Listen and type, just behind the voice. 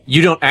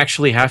you don't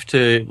actually have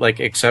to like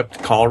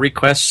accept call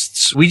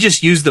requests. We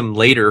just use them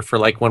later for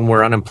like when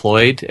we're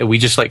unemployed, and we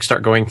just like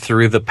start going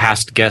through the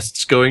past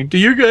guests going, do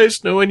you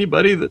guys know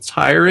anybody that's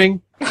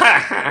hiring?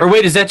 Or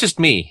wait, is that just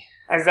me?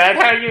 Is that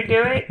how you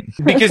do it?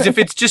 Because if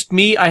it's just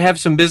me, I have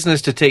some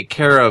business to take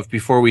care of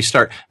before we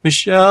start.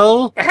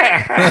 Michelle?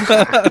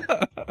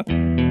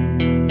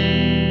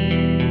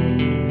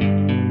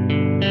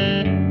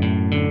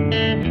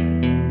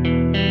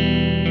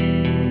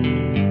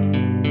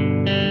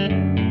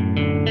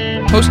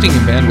 Hosting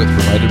and bandwidth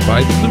provided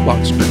by the Blue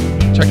Box Group.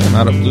 Check them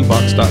out at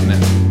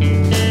bluebox.net.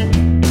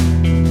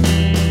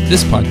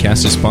 This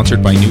podcast is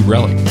sponsored by New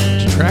Relic.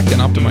 To track and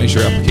optimize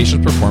your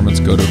application's performance,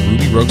 go to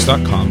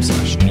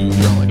rubyrogues.com/New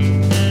Relic.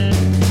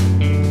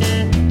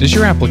 Does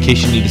your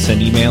application need to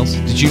send emails?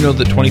 Did you know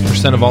that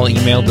 20% of all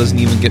email doesn't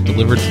even get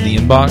delivered to the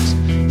inbox?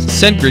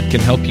 SendGrid can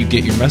help you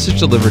get your message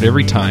delivered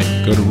every time.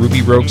 Go to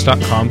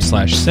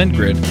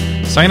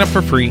rubyrogues.com/SendGrid, sign up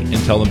for free,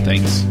 and tell them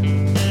thanks.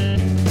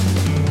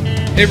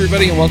 Hey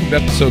everybody, and welcome to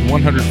episode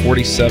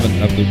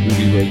 147 of the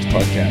Ruby Rogues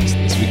podcast.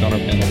 This week on our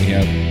panel we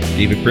have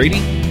David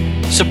Brady.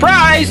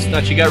 Surprise!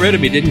 Thought you got rid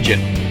of me, didn't you?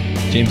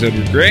 James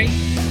Edward Gray.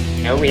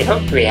 No, we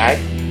hoped we had.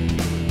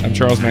 I'm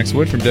Charles Max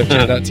Wood from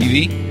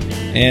DevChat.tv.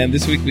 And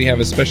this week we have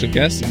a special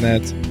guest, and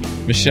that's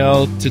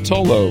Michelle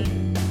Titolo.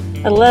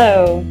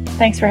 Hello.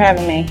 Thanks for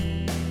having me.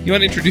 You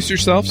want to introduce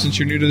yourself since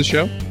you're new to the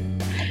show?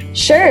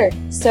 Sure.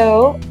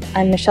 So,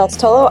 I'm Michelle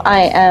Titolo.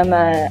 I am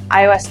an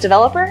iOS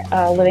developer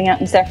living out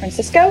in San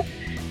Francisco,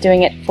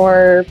 doing it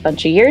for a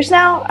bunch of years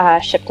now.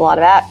 Shipped a lot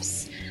of apps.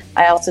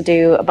 I also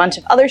do a bunch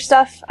of other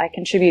stuff. I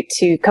contribute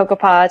to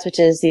CocoaPods, which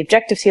is the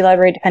Objective-C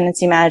Library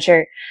Dependency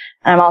Manager.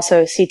 And I'm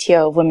also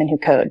CTO of Women Who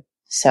Code.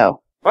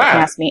 So, Wow. you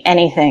can ask me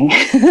anything.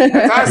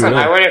 That's awesome.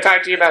 I want to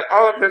talk to you about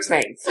all of those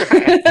things.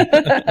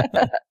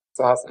 That's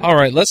awesome. All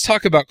right, let's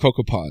talk about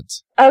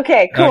CocoaPods.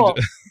 Okay, cool.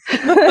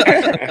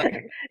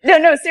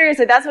 No,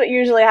 seriously, that's what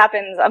usually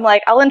happens. I'm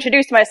like, I'll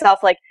introduce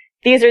myself, like,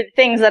 these are the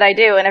things that I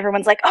do, and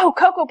everyone's like, oh,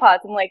 CocoaPods.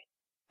 I'm like,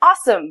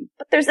 awesome,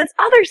 but there's this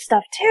other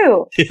stuff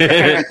too.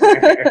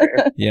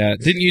 Yeah,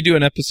 didn't you do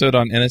an episode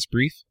on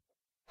NSBrief?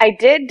 I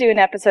did do an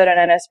episode on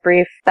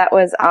NSBrief. That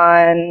was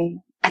on,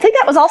 I think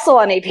that was also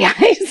on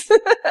APIs.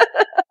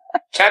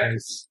 Chuck,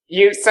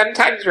 you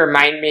sometimes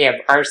remind me of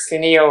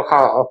Arsenio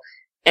Hall,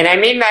 and I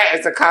mean that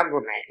as a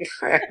compliment.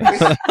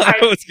 I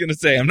was going to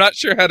say, I'm not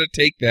sure how to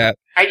take that.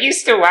 I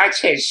used to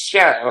watch his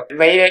show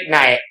late at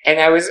night,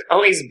 and I was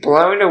always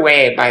blown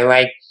away by,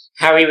 like,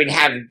 how he would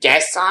have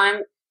guests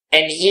on,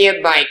 and he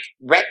had, like,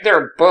 read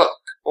their book,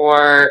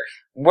 or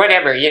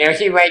whatever, you know,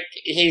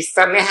 he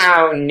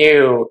somehow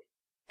knew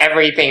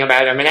everything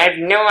about him, and I have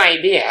no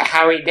idea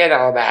how he did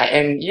all that,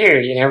 and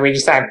you know, we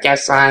just have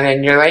guests on,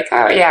 and you're like,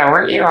 oh yeah,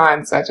 weren't you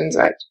on such and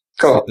such?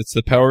 Cool. It's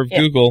the power of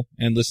Google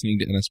and listening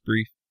to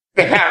NSBrief.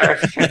 The power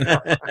of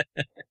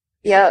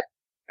Yep.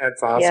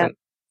 That's awesome. Yep.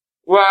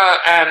 Well,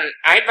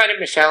 I invited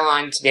Michelle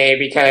on today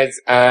because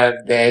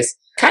of this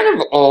kind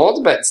of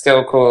old but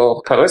still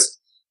cool post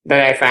that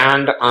I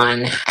found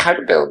on how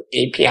to build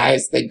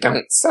APIs that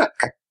don't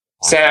suck.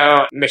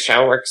 So,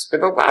 Michelle works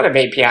with a lot of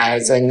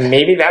APIs, and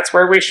maybe that's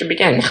where we should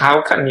begin.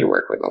 How come you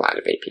work with a lot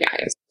of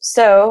APIs?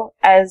 So,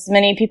 as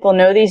many people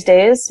know these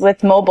days,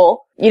 with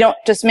mobile, you don't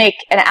just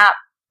make an app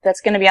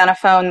that's going to be on a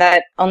phone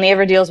that only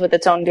ever deals with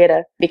its own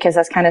data, because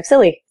that's kind of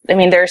silly. I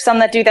mean, there are some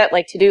that do that,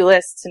 like to-do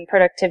lists and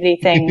productivity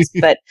things,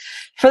 but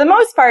for the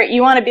most part,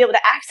 you want to be able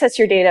to access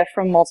your data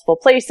from multiple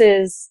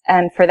places,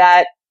 and for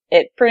that,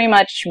 it pretty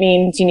much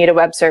means you need a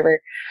web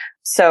server.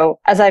 So,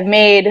 as I've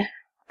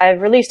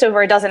released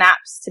over a dozen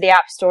apps to the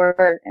App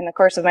Store in the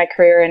course of my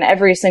career, and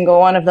every single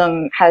one of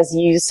them has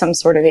used some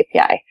sort of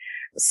API.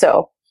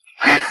 So,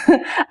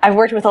 I've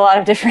worked with a lot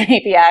of different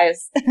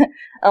APIs,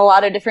 a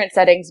lot of different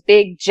settings,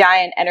 big,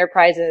 giant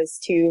enterprises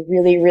to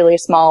really, really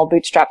small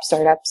bootstrap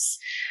startups,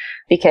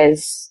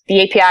 because the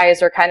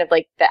APIs are kind of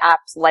like the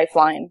app's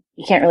lifeline.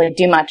 You can't really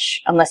do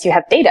much unless you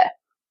have data.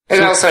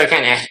 It also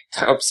kind of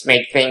helps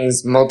make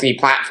things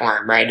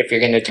multi-platform, right? If you're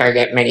going to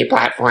target many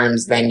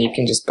platforms, then you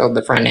can just build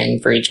the front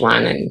end for each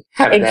one and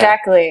have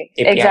Exactly.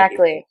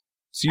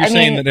 So you're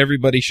saying that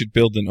everybody should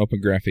build an Open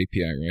Graph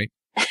API, right?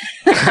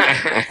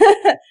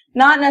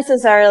 Not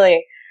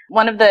necessarily.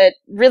 One of the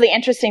really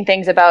interesting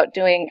things about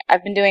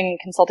I've been doing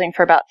consulting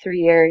for about 3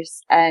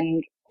 years,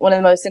 and one of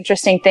the most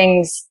interesting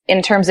things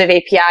in terms of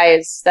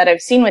APIs that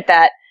I've seen with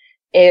that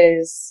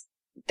is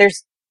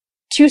there's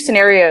two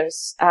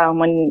scenarios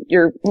when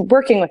you're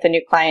working with a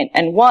new client,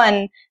 and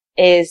one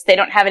is they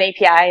don't have an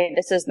API.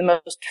 This is the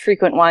most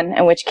frequent one,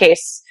 in which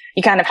case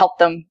you kind of help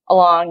them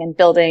along in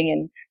building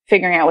and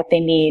figuring out what they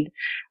need.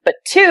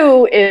 But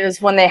two is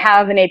when they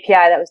have an API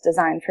that was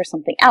designed for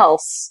something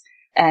else,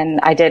 and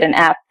I did an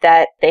app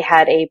that they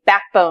had a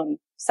Backbone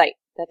site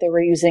that they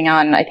were using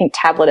on, I think,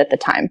 tablet at the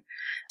time.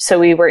 So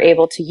we were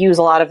able to use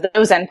a lot of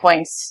those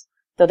endpoints,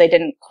 though they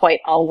didn't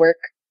quite all work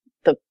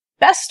the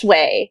best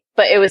way,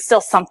 but it was still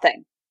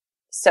something.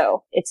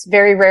 So it's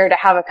very rare to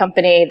have a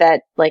company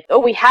that, like, oh,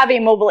 we have a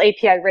mobile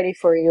API ready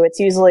for you. It's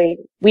usually,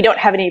 we don't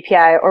have an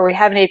API, or we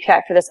have an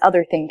API for this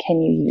other thing.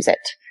 Can you use it?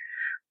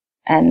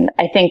 And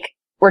I think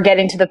we're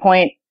getting to the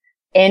point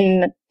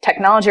in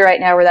technology right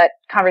now where that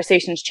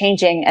conversation is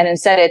changing. And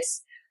instead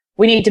it's,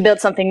 we need to build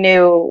something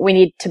new. We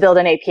need to build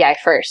an API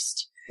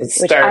first.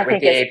 Let's start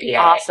with the API.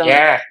 Awesome.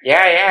 Yeah.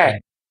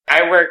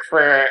 I work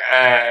for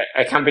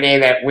a company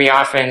that we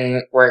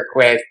often work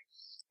with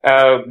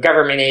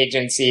government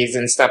agencies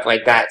and stuff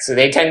like that. So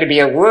they tend to be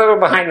a little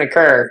behind the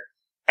curve.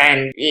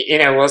 And,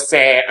 we'll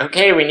say,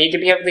 okay, we need to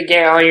be able to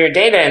get all your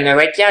data. And they're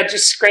like, yeah,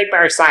 just scrape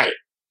our site.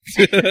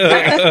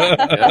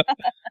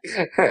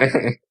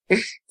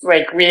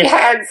 Like, we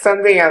had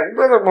something a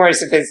little more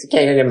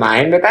sophisticated in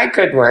mind, but that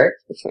could work.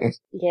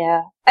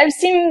 Yeah. I've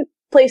seen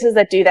places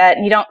that do that,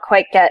 and you don't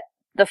quite get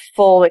the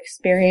full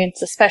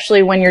experience,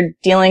 especially when you're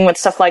dealing with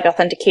stuff like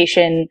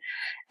authentication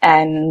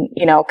and,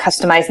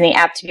 customizing the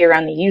app to be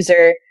around the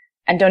user.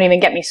 And don't even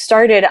get me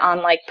started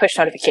on, like, push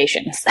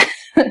notifications.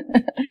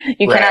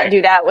 You cannot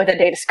do that with a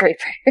data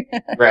scraper.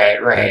 Right.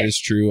 That is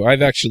true.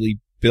 I've actually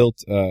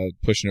built a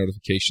push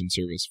notification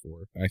service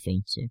for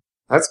iPhone, so.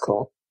 That's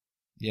cool.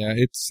 Yeah,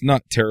 it's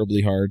not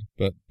terribly hard,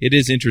 but it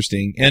is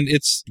interesting. And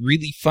it's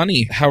really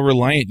funny how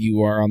reliant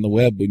you are on the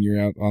web when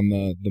you're out on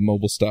the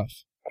mobile stuff.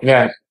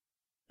 Yeah.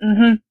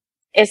 Mm-hmm.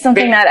 It's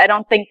something that I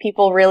don't think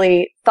people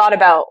really thought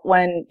about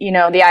when,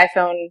 the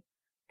iPhone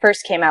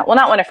first came out. Well,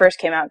 not when it first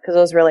came out, because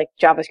those were like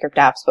JavaScript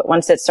apps, but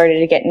once it started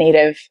to get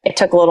native, it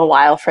took a little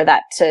while for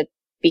that to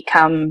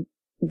become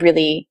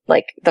really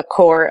like the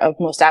core of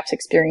most apps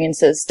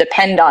experiences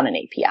depend on an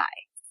API.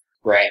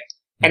 Right.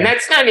 And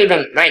that's not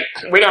even, like,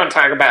 we don't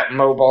talk about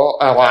mobile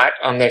a lot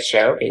on this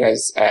show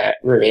because,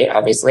 Ruby,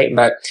 obviously,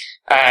 but,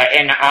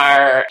 in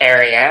our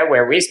area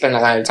where we spend a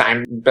lot of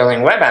time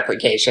building web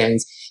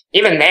applications,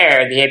 even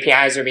there, the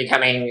APIs are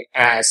becoming,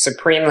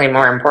 supremely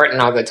more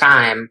important all the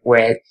time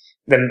with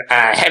the,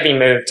 heavy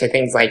move to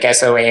things like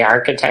SOA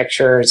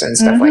architectures and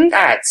stuff like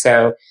that.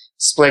 So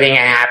splitting an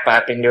app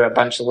up into a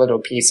bunch of little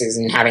pieces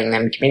and having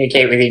them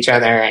communicate with each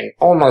other, and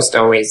almost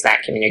always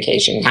that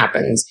communication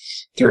happens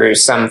through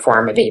some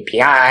form of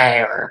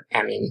API, or,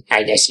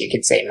 I guess you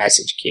could say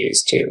message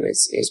queues too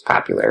is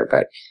popular.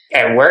 But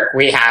at work,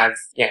 we have,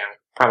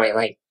 probably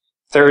like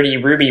 30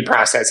 Ruby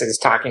processes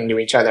talking to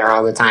each other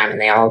all the time, and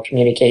they all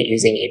communicate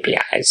using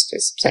APIs,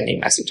 just sending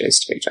messages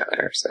to each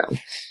other. So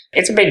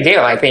it's a big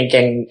deal, I think,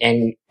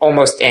 in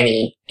almost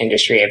any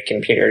industry of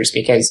computers,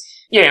 because,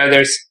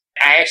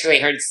 I actually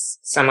heard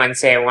someone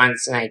say it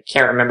once, and I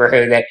can't remember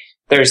who, that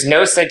there's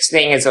no such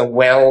thing as a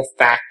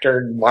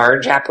well-factored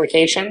large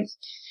application.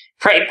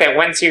 Right, that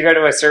once you go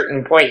to a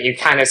certain point, you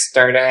kind of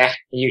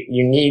you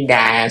need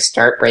to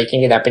start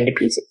breaking it up into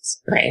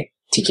pieces, right,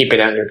 to keep it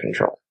under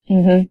control.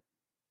 Mm-hmm.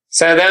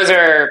 So those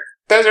are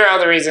all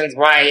the reasons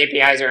why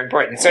APIs are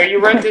important. So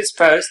you wrote this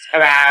post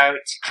about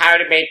how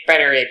to make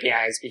better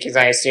APIs, because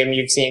I assume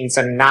you've seen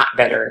some not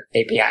better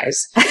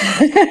APIs.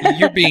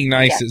 You're being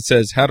nice. Yeah. It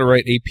says how to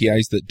write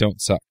APIs that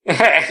don't suck.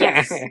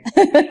 Yes.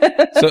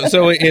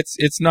 So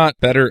it's not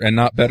better and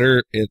not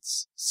better.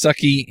 It's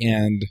sucky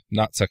and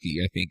not sucky,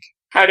 I think.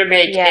 How to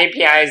make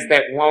APIs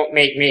that won't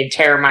make me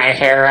tear my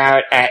hair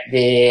out at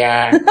the,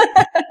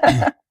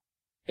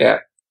 yeah.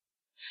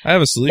 I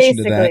have a solution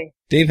to that.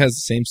 Dave has the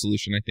same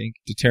solution, I think,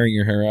 to tearing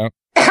your hair out.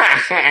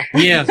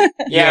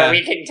 Yeah,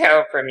 we can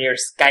tell from your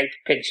Skype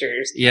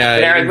pictures. Yeah,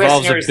 it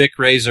involves a Bic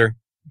razor.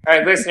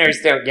 Our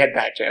listeners don't get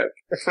that joke.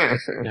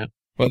 Yeah.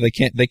 Well, they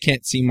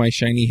can't see my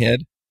shiny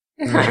head.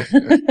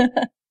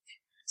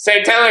 So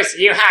tell us,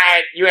 you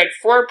had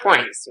 4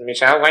 points,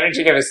 Michelle. Why don't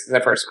you give us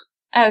the first one?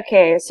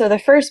 Okay, so the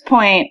first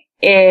point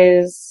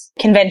is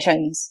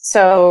conventions.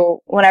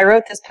 So when I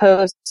wrote this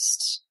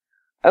post,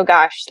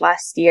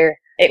 last year,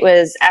 it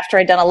was after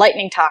I'd done a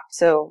lightning talk.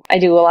 So I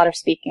do a lot of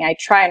speaking. I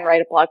try and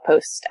write a blog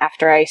post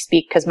after I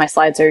speak because my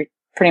slides are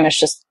pretty much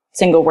just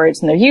single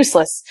words and they're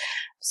useless.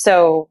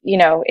 So,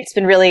 it's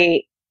been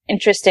really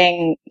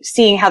interesting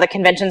seeing how the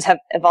conventions have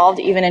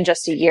evolved even in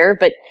just a year.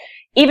 But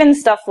even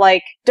stuff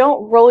like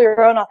don't roll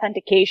your own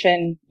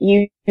authentication,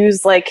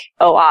 use like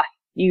OAuth.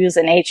 Use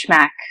an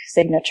HMAC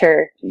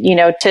signature,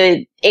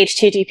 to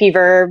HTTP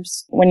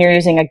verbs when you're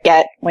using a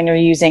get, when you're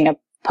using a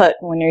put,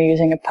 when you're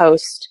using a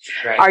post.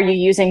 Right. Are you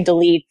using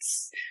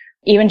deletes?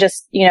 Even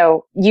just,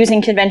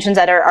 using conventions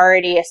that are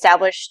already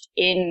established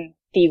in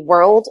the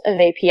world of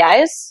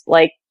APIs.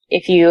 Like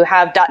if you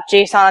have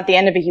 .json at the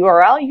end of a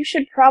URL, you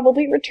should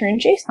probably return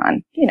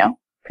JSON,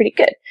 pretty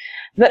good.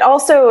 But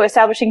also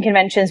establishing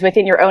conventions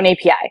within your own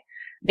API,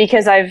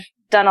 because I've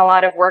done a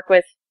lot of work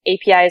with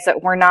APIs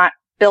that were not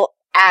built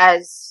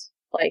as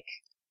like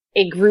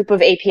a group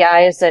of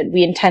APIs that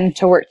we intend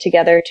to work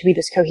together to be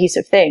this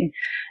cohesive thing.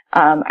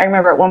 I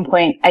remember at one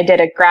point I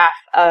did a graph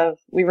of,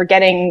 we were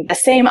getting the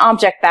same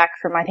object back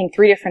from I think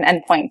 3 different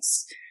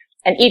endpoints,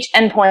 and each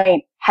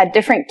endpoint had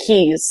different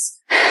keys.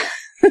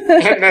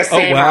 The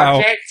same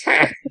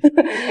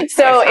object?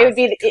 So it'd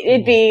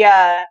be,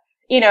 I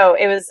think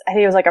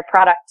it was like a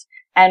product,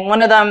 and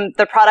one of them,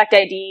 the product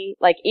ID,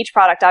 like each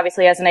product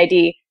obviously has an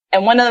ID,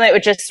 and one of them it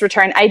would just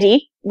return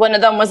ID. One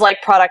of them was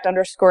like product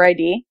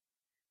 _ID.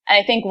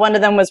 And I think one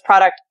of them was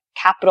product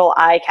capital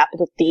I,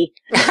 capital D.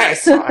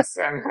 That's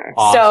awesome.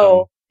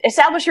 So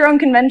establish your own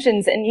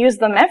conventions and use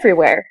them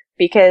everywhere.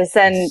 Because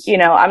then,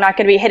 I'm not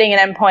going to be hitting an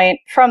endpoint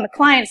from the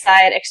client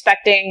side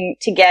expecting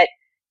to get,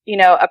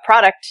 a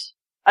product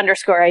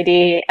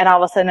 _ID, and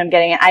all of a sudden I'm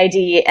getting an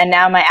ID, and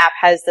now my app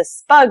has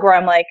this bug where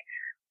I'm like,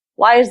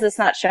 why is this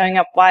not showing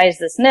up? Why is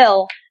this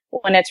nil?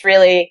 When it's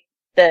really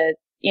the,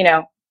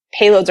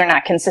 payloads are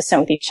not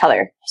consistent with each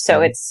other.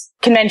 So it's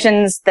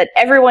conventions that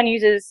everyone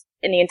uses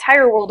in the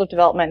entire world of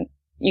development.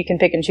 You can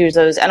pick and choose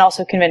those, and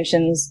also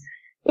conventions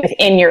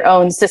within your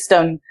own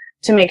system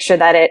to make sure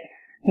that it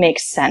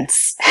makes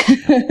sense.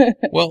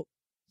 Well,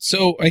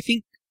 so I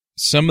think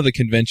some of the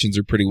conventions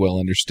are pretty well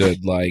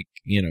understood, like,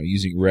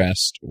 using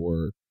REST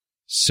or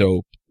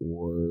SOAP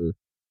or,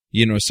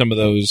 some of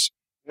those.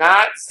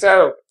 Not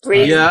soap.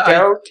 Please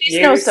don't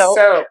use soap.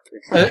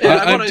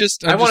 I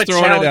want to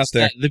challenge out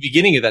there. The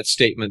beginning of that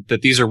statement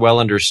that these are well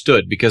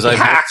understood, because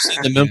I've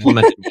seen them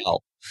implemented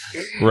well.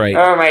 Right.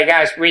 Oh my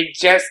gosh, we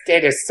just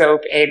did a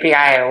SOAP API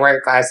at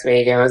work last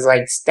week, and it was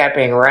like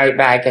stepping right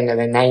back into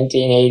the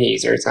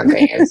 1980s or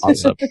something.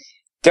 Awesome.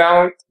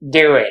 Don't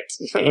do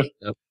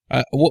it.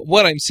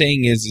 What I'm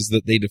saying is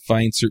that they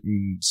define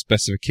certain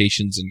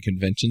specifications and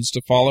conventions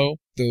to follow.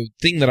 The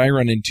thing that I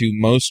run into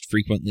most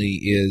frequently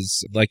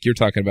is, like you're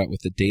talking about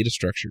with the data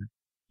structure.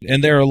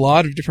 And there are a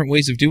lot of different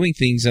ways of doing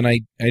things, and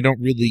I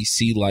don't really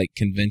see like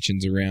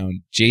conventions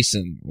around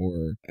JSON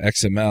or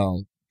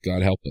XML,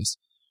 God help us,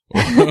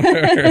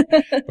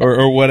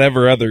 or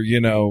whatever other,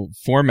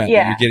 format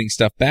that you're getting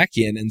stuff back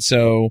in. And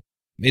so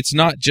it's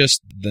not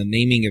just the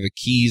naming of the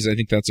keys. I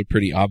think that's a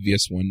pretty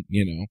obvious one.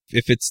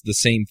 If it's the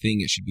same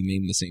thing, it should be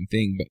named the same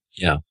thing. But,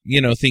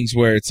 things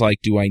where it's like,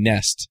 do I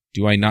nest?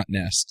 Do I not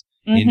nest?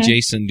 In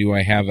JSON, do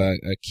I have a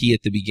key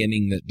at the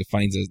beginning that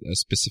defines a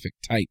specific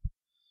type?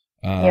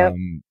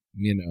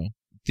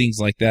 Things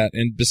like that.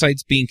 And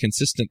besides being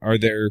consistent, are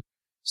there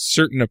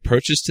certain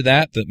approaches to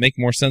that make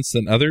more sense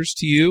than others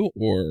to you,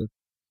 or?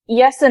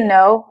 Yes and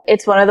no.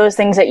 It's one of those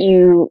things that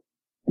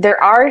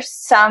there are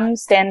some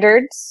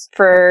standards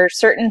for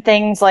certain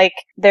things, like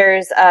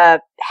there's a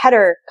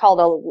header called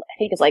I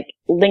think it's like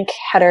link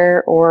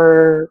header,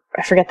 or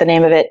I forget the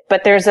name of it,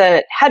 but there's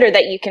a header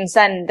that you can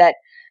send that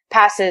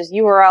passes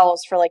URLs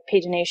for like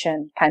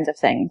pagination kinds of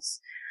things.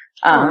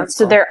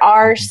 So there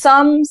are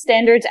some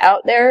standards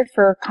out there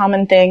for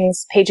common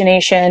things,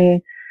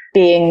 pagination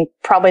being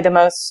probably the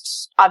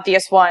most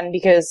obvious one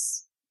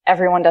because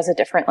everyone does it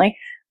differently.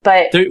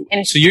 But so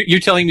you're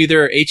telling me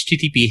there are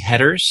HTTP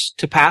headers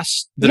to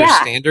pass that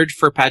are standard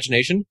for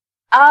pagination?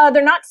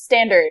 They're not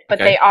standard, but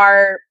they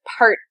are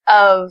part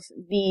of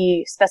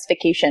the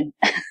specification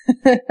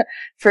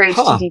for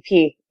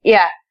HTTP.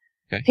 Yeah.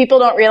 Okay. People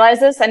don't realize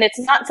this, and it's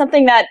not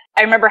something that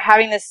I remember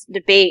having this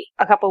debate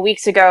a couple of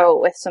weeks ago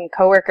with some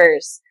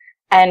coworkers,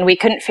 and we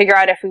couldn't figure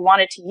out if we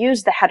wanted to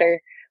use the header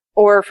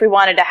or if we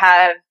wanted to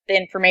have the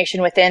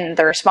information within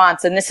the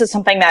response. And this is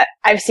something that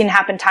I've seen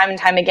happen time and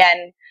time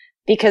again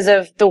because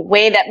of the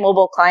way that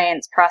mobile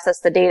clients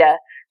process the data,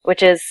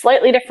 which is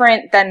slightly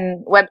different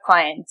than web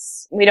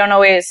clients. We don't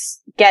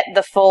always get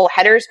the full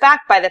headers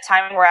back by the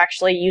time we're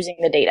actually using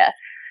the data.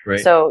 Right.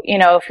 So,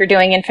 if you're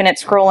doing infinite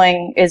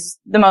scrolling is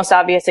the most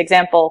obvious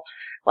example.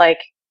 Like,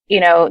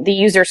 the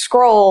user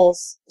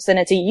scrolls, and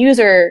it's a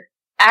user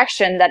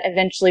action that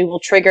eventually will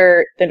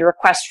trigger the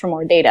request for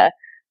more data.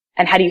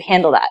 And how do you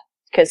handle that?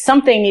 Because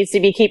something needs to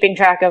be keeping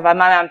track of,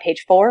 am I on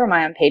page 4? Am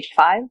I on page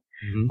 5?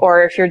 Mm-hmm.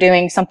 Or if you're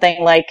doing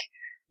something like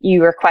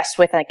you request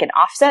with like an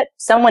offset,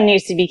 someone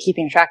needs to be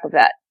keeping track of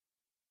that.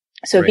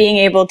 So being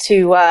able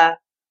to,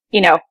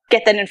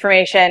 get that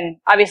information,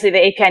 obviously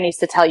the API needs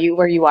to tell you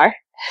where you are.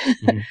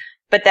 Mm-hmm.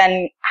 But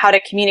then how to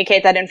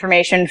communicate that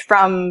information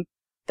from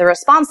the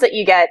response that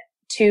you get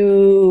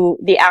to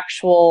the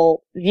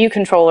actual view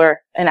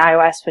controller in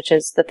iOS, which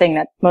is the thing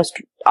that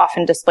most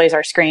often displays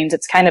our screens.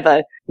 It's kind of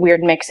a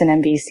weird mix in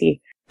MVC.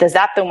 Is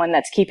that the one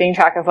that's keeping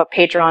track of what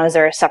page you're on? Is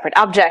there a separate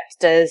object?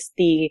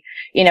 Do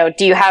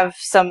you have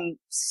some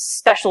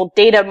special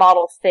data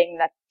model thing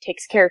that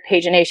takes care of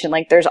pagination?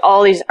 Like there's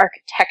all these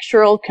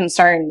architectural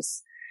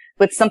concerns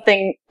with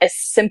something as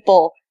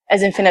simple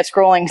as infinite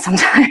scrolling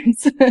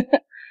sometimes.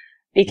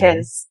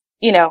 Because,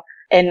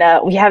 and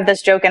we have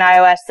this joke in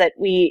iOS that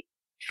we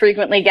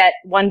frequently get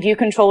one view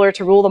controller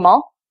to rule them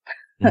all.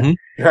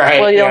 Mm-hmm.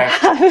 Right. Well, you'll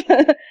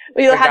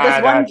have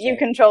this one view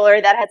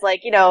controller that has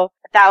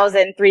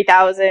 1,000,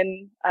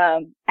 3,000. I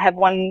have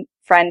one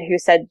friend who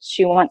said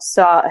she once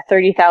saw a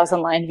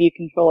 30,000 line view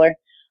controller.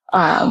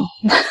 And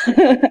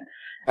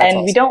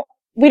awesome.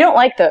 we don't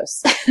like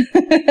those.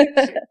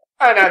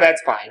 Oh no,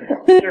 that's fine.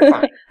 You're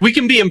fine. We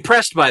can be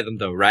impressed by them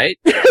though, right?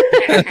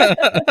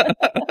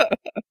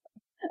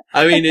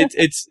 I mean,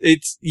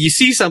 it's you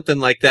see something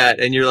like that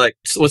and you're like,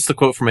 what's the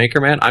quote from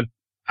Anchorman?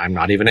 I'm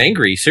not even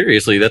angry.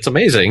 Seriously, that's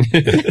amazing.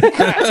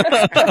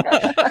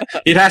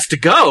 It has to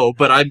go,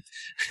 but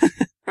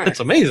that's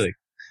amazing.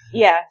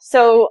 Yeah.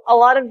 So a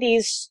lot of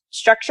these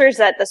structures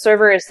that the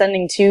server is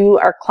sending to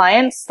our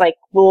clients,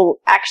 will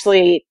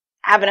actually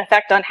have an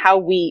effect on how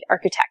we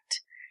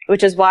architect,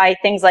 which is why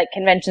things like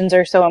conventions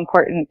are so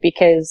important,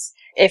 because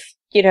if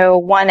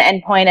one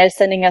endpoint is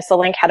sending us a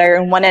link header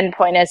and one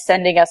endpoint is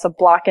sending us a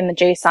block in the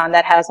JSON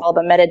that has all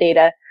the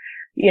metadata.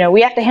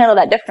 We have to handle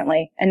that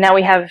differently. And now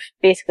we have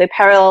basically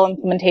parallel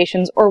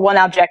implementations or one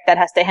object that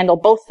has to handle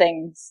both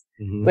things,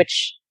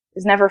 which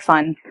is never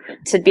fun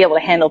to be able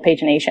to handle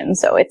pagination.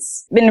 So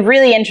it's been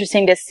really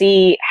interesting to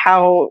see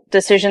how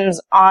decisions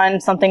on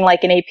something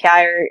like an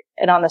API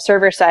and on the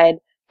server side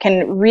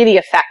can really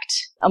affect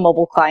a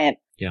mobile client.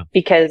 Yeah.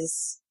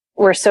 Because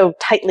we're so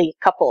tightly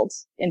coupled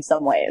in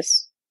some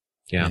ways.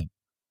 Yeah.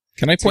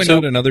 Can I point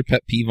out another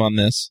pet peeve on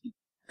this?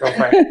 Go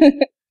for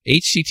it.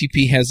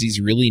 HTTP has these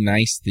really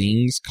nice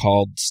things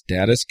called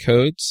status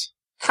codes.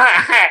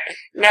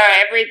 No,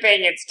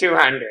 everything gets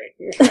 200.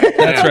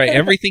 That's right.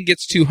 Everything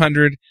gets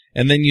 200,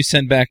 and then you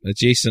send back a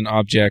JSON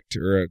object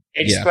or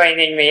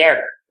explaining the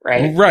error,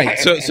 right? Right.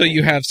 So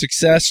you have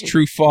success,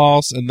 true,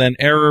 false, and then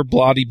error,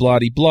 bloody,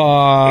 bloody,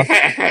 blah.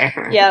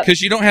 Yeah.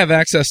 Because you don't have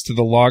access to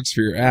the logs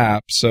for your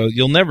app, so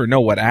you'll never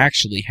know what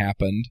actually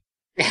happened.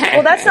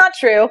 Well, that's not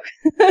true.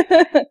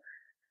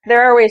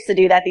 There are ways to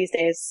do that these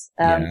days,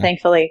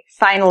 thankfully.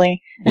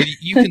 Finally. Well,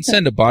 you can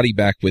send a body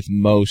back with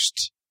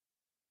most.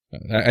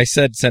 I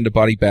said send a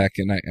body back,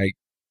 and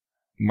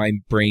my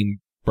brain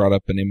brought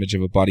up an image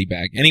of a body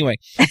bag. Anyway,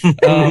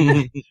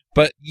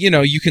 but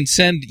you can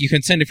send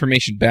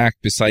information back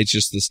besides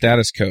just the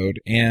status code,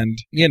 and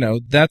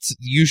that's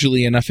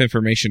usually enough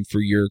information for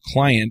your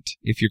client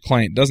if your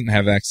client doesn't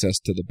have access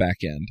to the back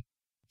end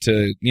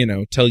to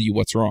tell you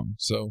what's wrong.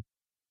 So.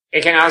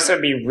 It can also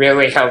be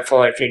really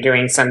helpful if you're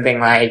doing something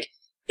like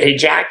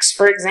Ajax,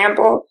 for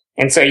example.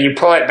 And so you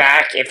pull it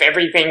back. If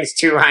everything's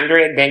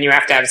 200, then you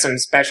have to have some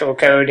special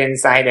code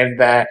inside of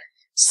the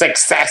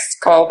success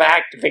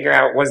callback to figure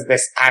out, was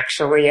this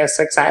actually a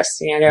success,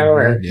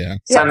 or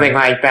something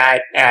like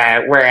that.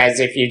 Whereas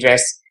if you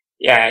just,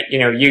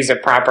 use a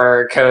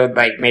proper code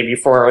like maybe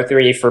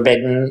 403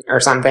 forbidden or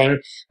something,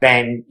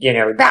 then,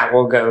 that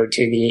will go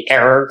to the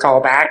error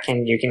callback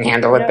and you can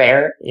handle it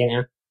there,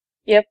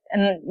 Yep.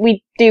 And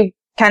we do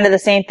kind of the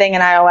same thing in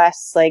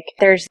iOS. Like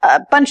there's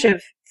a bunch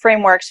of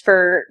frameworks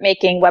for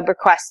making web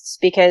requests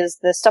because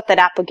the stuff that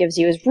Apple gives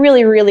you is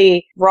really,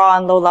 really raw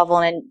and low level.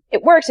 And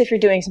it works if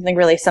you're doing something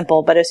really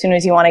simple. But as soon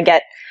as you want to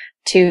get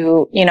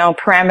to,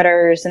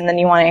 parameters and then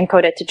you want to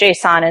encode it to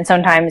JSON, and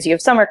sometimes you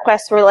have some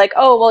requests where like,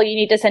 oh, well, you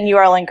need to send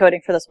URL encoding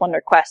for this one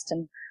request.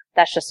 And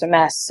that's just a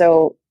mess.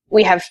 So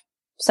we have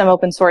some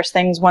open source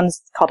things.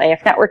 One's called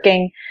AF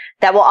networking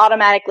that will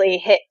automatically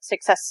hit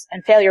success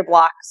and failure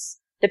blocks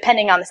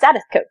depending on the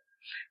status code.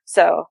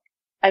 So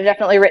I've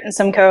definitely written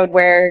some code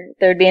where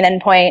there'd be an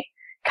endpoint,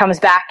 comes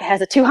back, it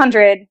has a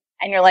 200,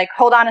 and you're like,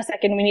 hold on a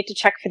second, we need to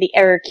check for the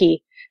error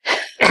key.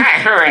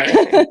 Right.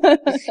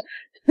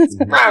 It's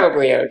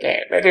probably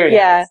okay, but who knows?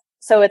 Yeah.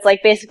 So it's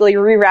like basically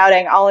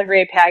rerouting all of your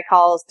API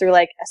calls through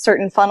like a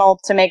certain funnel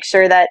to make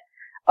sure that,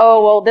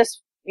 oh, well,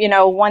 this,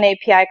 one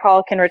API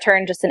call can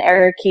return just an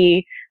error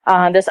key.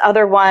 This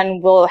other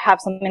one will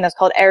have something that's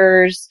called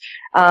errors.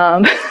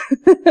 Right.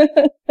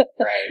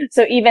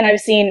 So even I've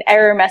seen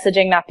error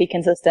messaging not be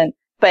consistent,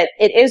 but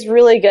it is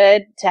really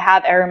good to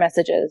have error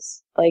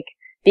messages,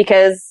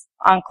 because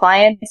on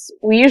clients,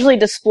 we usually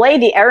display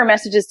the error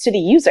messages to the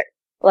user,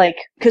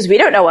 because we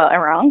don't know what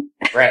went wrong.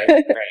 Right.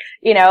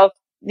 If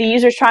the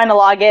user's trying to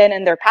log in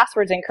and their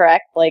password's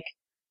incorrect,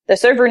 the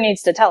server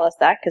needs to tell us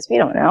that because we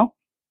don't know.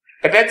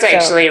 But that's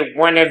actually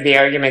one of the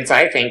arguments,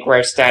 I think,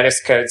 where status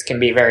codes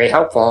can be very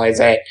helpful, is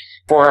that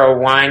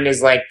 401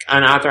 is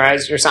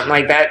unauthorized or something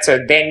like that. So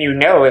then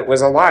it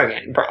was a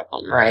login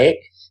problem, right?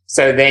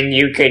 So then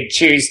you could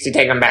choose to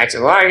take them back to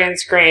the login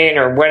screen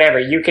or whatever.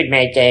 You could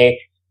make a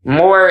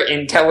more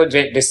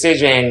intelligent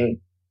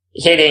decision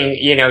hitting,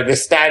 the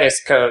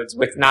status codes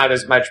with not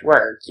as much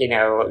work,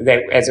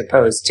 as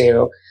opposed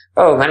to,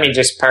 oh, let me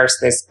just parse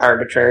this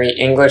arbitrary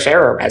English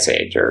error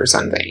message or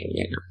something,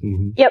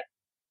 Mm-hmm. Yep.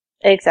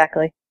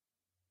 Exactly.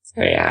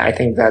 So yeah, I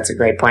think that's a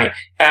great point.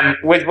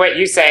 With what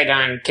you said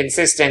on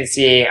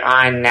consistency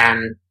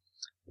on,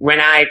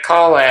 when I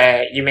call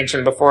you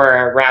mentioned before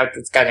a route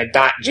that's got a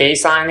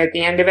 .json at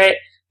the end of it,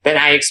 then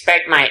I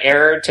expect my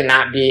error to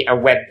not be a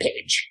web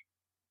page.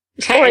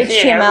 Or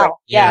HTML.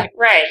 Yeah.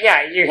 Right.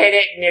 Yeah. You hit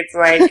it and it's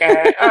like,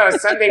 oh,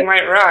 something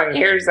went wrong.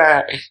 Here's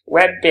a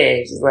web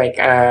page. It's like,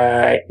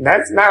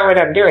 that's not what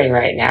I'm doing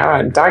right now.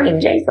 I'm talking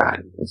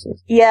JSON.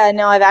 Yeah,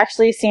 no, I've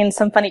actually seen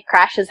some funny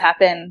crashes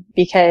happen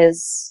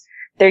because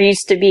there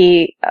used to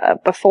be,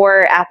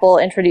 before Apple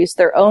introduced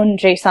their own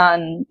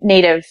JSON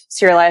native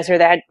serializer,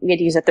 we had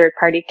to use a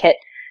third-party kit.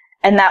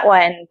 And that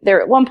one,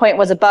 there at one point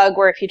was a bug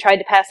where if you tried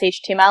to pass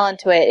HTML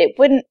into it, it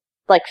wouldn't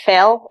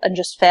fail and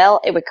just fail.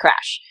 It would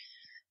crash.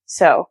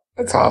 So.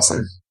 That's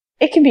awesome.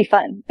 It can be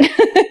fun.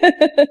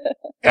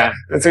 Yeah,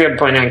 that's a good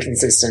point on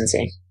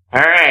consistency. All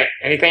right.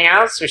 Anything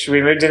else, or should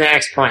we move to the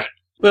next point?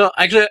 Well,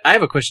 actually, I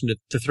have a question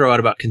to throw out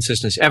about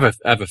consistency. I have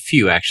a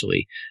few,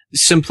 actually.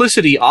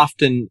 Simplicity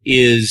often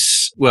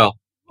is, well,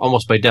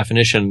 almost by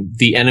definition,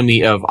 the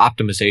enemy of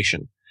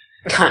optimization.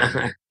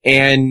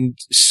 And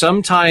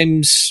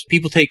sometimes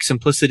people take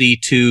simplicity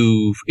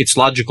to its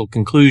logical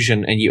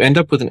conclusion, and you end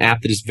up with an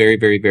app that is very,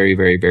 very, very,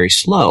 very, very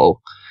slow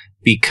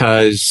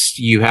because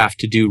you have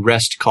to do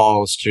REST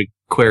calls to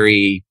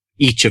query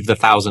each of the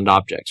 1,000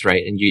 objects,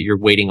 right? And you're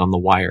waiting on the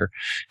wire.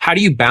 How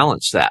do you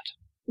balance that?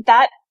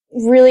 That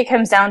really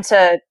comes down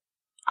to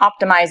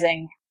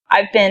optimizing.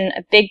 I've been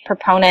a big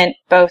proponent,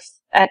 both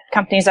at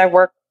companies I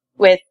work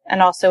with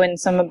and also in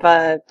some of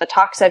the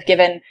talks I've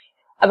given,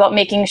 about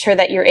making sure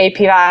that your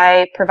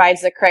API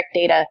provides the correct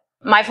data.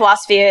 My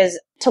philosophy is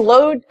to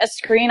load a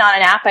screen on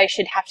an app, I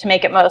should have to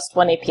make at most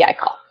one API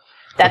call.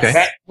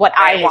 That's what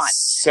I want.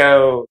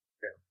 So,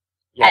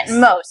 yes. At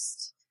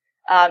most.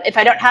 If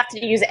I don't have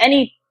to use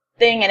anything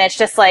and it's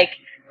just like,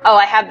 oh,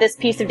 I have this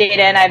piece of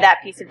data and I have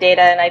that piece of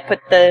data and I put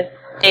the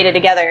data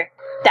together,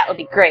 that would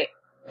be great.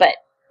 But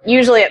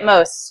usually at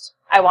most,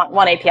 I want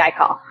one API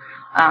call.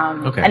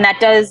 And that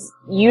does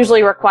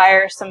usually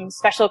require some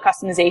special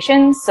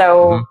customization.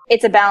 So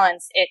it's a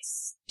balance.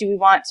 It's, do we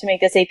want to make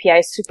this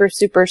API super,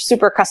 super,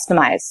 super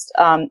customized?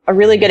 A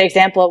really good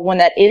example of one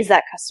that is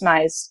that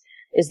customized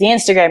is the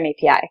Instagram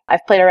API.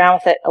 I've played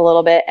around with it a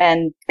little bit.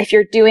 And if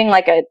you're doing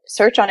like a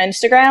search on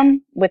Instagram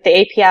with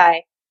the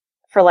API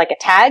for like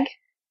a tag,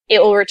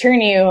 it will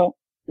return you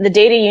the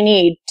data you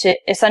need to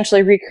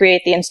essentially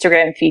recreate the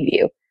Instagram feed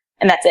view.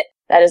 And that's it.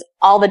 That is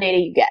all the data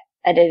you get.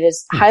 And it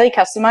is highly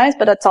customized,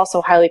 but it's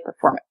also highly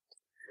performant.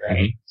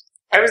 Right.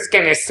 I was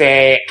going to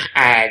say,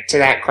 to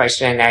that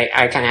question, I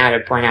kind of had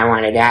a point I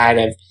wanted to add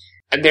of,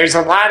 there's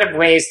a lot of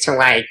ways to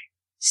like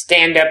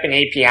stand up an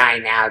API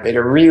now that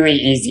are really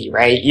easy,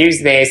 right?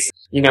 Use this,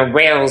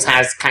 Rails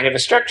has kind of a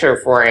structure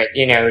for it,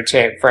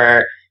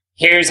 for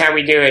here's how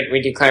we do it.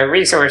 We declare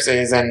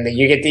resources and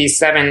you get these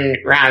 7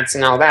 routes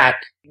and all that.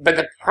 But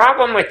the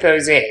problem with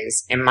those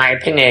is, in my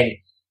opinion,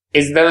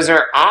 is those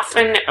are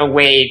often a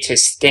way to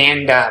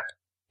stand up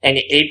an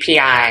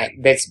API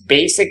that's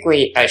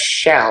basically a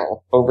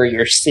shell over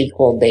your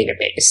SQL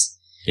database.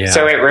 Yeah.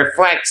 So it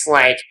reflects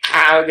like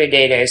how the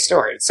data is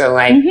stored. So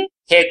like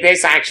hit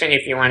this action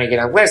if you want to get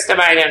a list of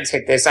items,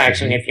 hit this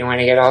action if you want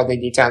to get all the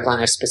details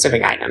on a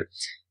specific item.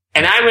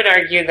 And I would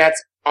argue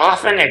that's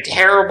often a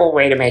terrible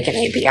way to make an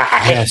API.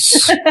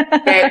 Yes.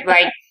 That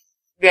like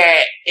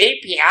the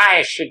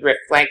API should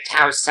reflect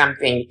how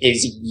something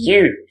is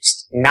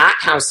used, not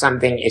how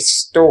something is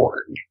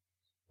stored,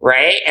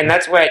 right? And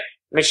that's what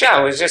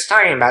Michelle was just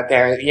talking about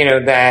there.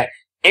 The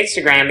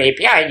Instagram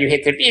API, you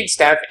hit the feed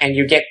stuff and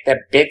you get the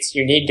bits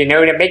you need to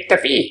know to make the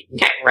feed,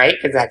 right?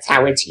 Because that's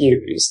how it's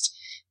used.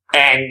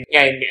 And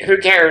who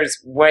cares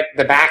what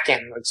the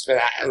backend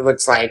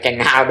looks like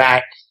and how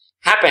that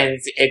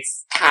happens?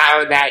 It's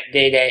how that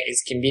data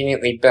is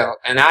conveniently built.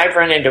 And I've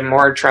run into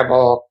more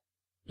trouble.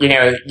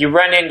 You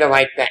run into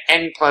like the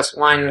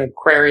N+1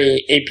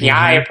 query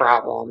API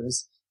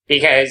problems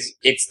because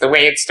it's the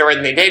way it's stored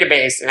in the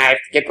database and I have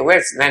to get the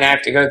list and then I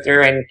have to go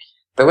through and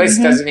the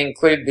list doesn't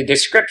include the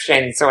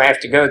description. So I have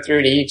to go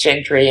through to each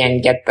entry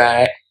and get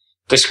the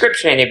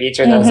description of each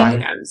of those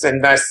items.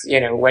 And thus,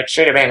 what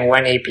should have been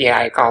one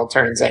API call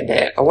turns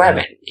into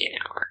 11,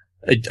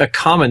 A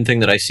common thing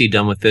that I see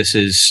done with this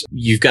is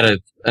you've got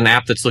an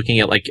app that's looking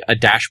at like a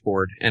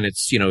dashboard and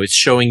it's, it's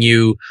showing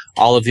you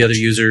all of the other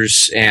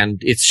users and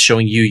it's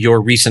showing you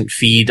your recent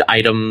feed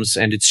items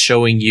and it's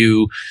showing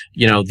you,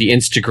 the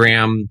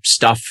Instagram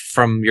stuff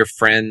from your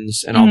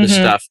friends and all this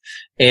stuff.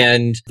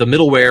 And the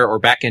middleware or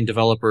backend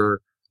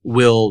developer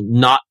will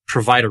not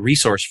provide a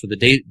resource for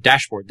the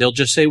dashboard. They'll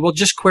just say, well,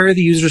 just query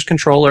the user's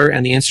controller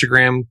and the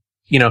Instagram,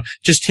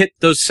 just hit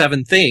those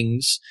 7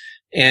 things.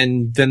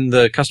 And then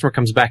the customer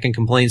comes back and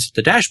complains that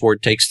the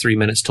dashboard takes 3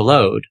 minutes to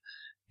load.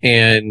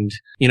 And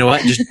you know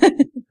what?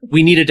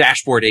 We need a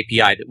dashboard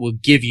API that will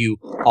give you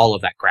all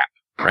of that crap,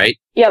 right?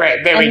 Yeah. Right.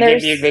 Then we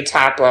give you the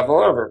top level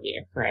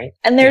overview, right?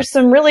 And there's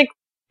some really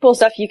cool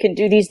stuff you can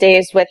do these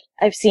days with,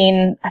 I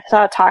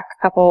saw a talk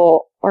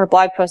or a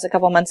blog post a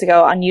couple months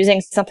ago on using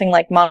something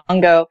like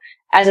Mongo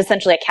as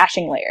essentially a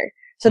caching layer.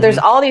 So there's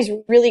all these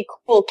really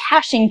cool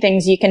caching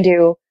things you can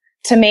do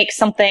to make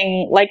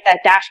something like that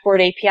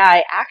dashboard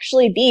API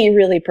actually be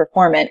really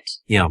performant.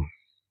 Yeah.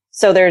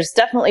 So there's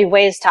definitely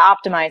ways to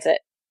optimize it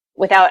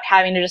without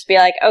having to just be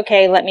like,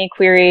 okay, let me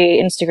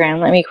query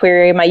Instagram, let me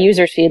query my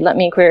user's feed, let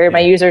me query my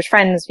user's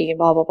friend's feed,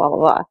 blah, blah, blah, blah,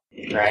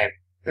 blah. Right.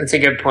 That's a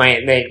good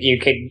point that you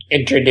could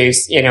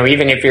introduce,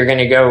 even if you're going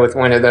to go with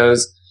one of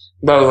those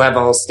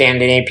low-level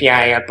stand an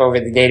API up over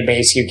the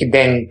database, you could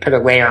then put a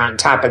layer on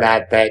top of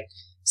that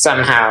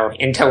somehow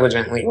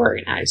intelligently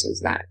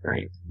organizes that,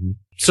 right?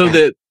 So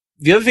the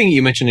other thing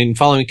you mentioned in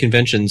following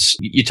conventions,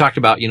 you talked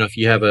about, if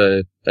you have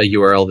a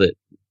URL that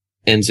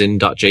ends in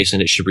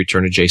 .json, it should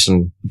return a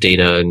JSON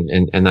data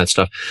and that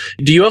stuff.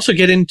 Do you also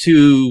get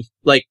into,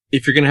 like,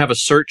 if you're going to have a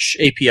search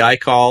API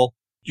call,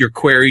 your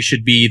query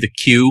should be the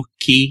Q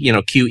key,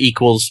 Q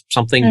equals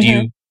something.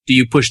 Do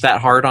you push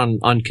that hard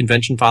on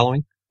convention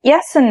following?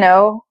 Yes and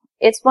no.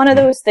 It's one of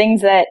those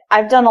things that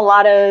I've done a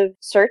lot of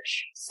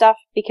search stuff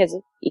because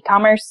of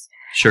e-commerce.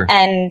 Sure.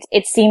 And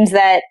it seems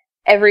that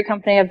every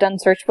company I've done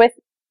search with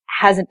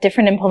has a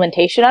different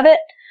implementation of it.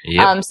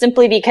 Yep.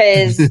 Simply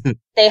because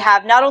they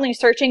have not only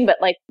searching, but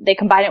like they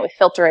combine it with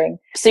filtering.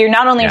 So you're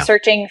not only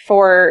searching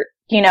for,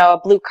 a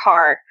blue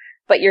car,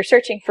 but you're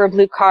searching for a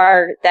blue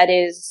car that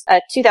is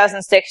a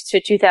 2006 to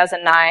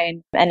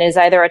 2009 and is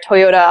either a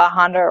Toyota, a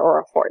Honda, or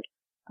a Ford.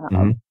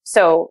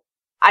 So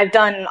I've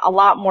done a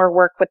lot more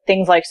work with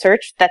things like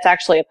search that's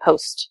actually a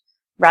post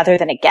rather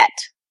than a get.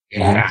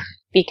 Yeah.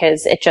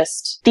 Because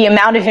the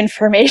amount of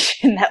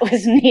information that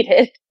was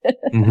needed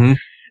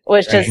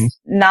was just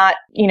not,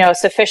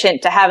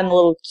 sufficient to have in the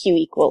little Q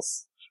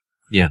equals.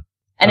 Yeah.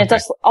 And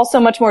it's also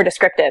much more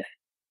descriptive.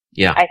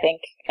 Yeah. I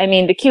think. I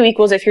mean, the Q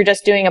equals, if you're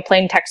just doing a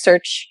plain text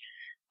search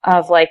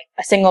of like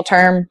a single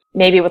term,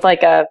 maybe with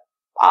like a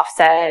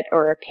offset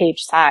or a page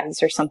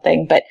size or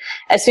something. But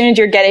as soon as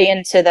you're getting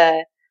into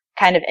the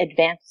kind of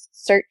advanced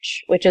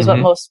search, which is what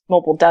most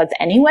mobile does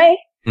anyway,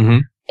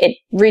 it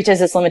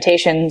reaches its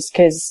limitations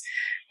because,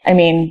 I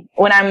mean,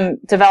 when I'm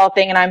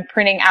developing and I'm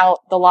printing out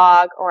the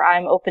log or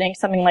I'm opening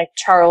something like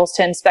Charles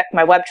to inspect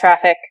my web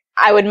traffic,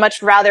 I would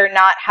much rather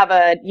not have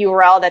a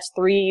URL that's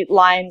 3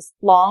 lines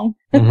long.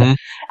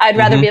 I'd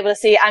rather be able to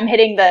see I'm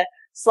hitting the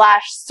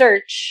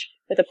 /search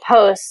with a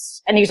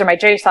post, and these are my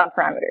JSON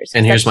parameters.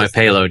 And here's my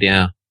payload,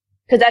 yeah.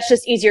 Because that's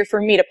just easier for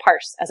me to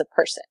parse as a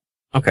person.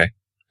 Okay.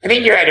 I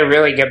think you're at a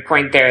really good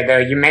point there, though.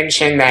 You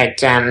mentioned that,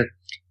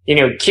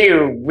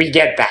 Q, we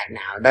get that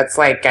now. That's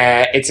like,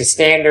 it's a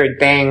standard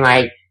thing.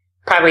 Like,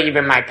 probably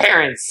even my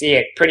parents see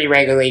it pretty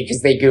regularly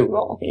because they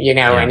Google,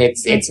 and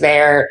it's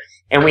there.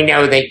 And we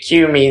know that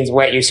Q means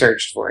what you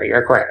searched for,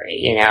 your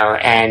query,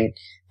 and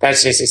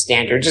that's just a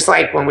standard. Just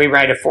like when we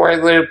write a for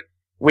loop,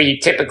 we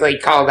typically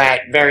call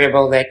that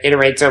variable that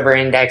iterates over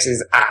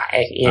indexes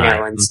I,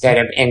 instead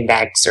of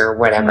index or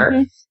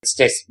whatever. It's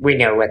just, we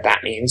know what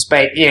that means.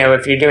 But,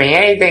 if you're doing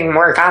anything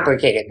more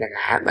complicated than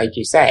that, like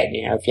you said,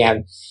 if you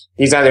have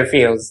these other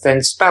fields,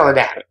 then spell it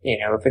out.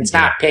 If it's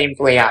not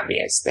painfully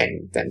obvious,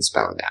 then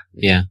spell it out.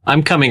 Yeah.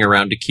 I'm coming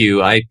around to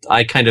Q. I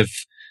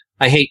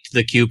hate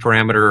the Q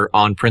parameter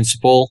on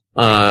principle,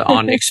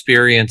 on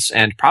experience,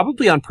 and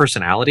probably on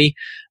personality.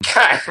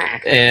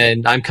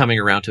 And I'm coming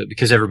around to it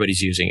because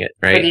everybody's using it,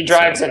 right? But he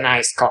drives a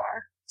nice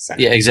car. So.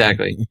 Yeah,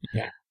 exactly.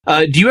 Yeah.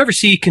 Do you ever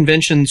see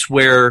conventions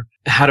where,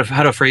 how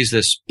to phrase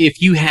this?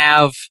 If you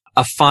have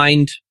a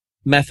find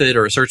method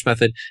or a search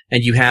method,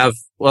 and you have,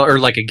 or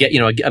like a get,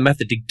 a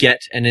method to get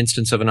an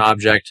instance of an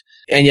object,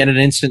 and yet an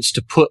instance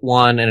to put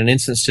one and an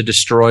instance to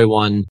destroy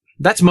one.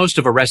 That's most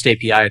of a REST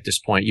API at this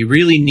point. You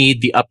really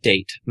need the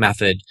update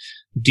method.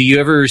 Do you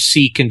ever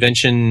see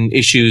convention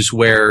issues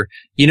where,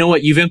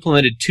 you've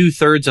implemented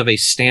 2/3 of a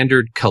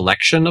standard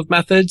collection of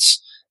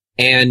methods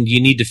and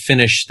you need to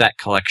finish that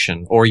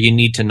collection, or you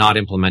need to not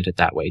implement it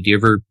that way? Do you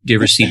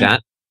ever see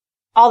that?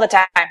 All the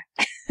time.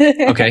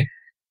 Okay.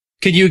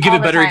 Could you give a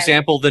better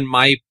example than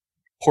my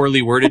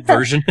poorly worded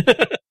version?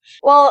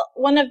 Well,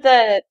 one of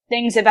the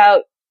things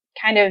about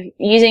kind of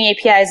using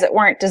APIs that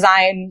weren't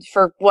designed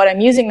for what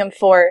I'm using them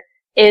for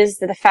is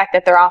the fact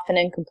that they're often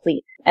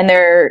incomplete. And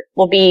there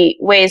will be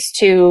ways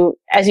to,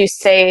 as you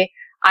say,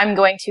 I'm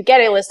going to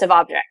get a list of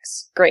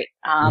objects. Great.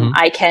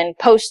 I can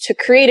post to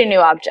create a new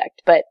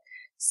object, but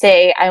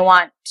say I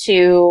want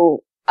to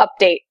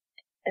update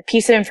a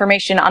piece of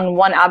information on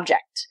one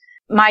object.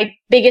 My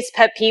biggest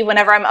pet peeve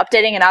whenever I'm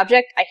updating an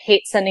object, I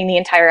hate sending the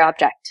entire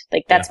object.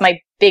 Like that's my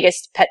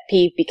biggest pet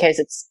peeve because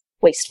it's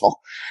wasteful.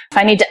 If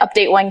I need to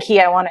update one key,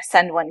 I want to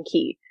send one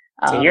key.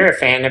 So you're a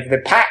fan of the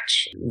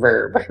patch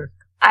verb.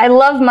 I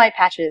love my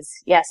patches.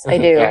 Yes, I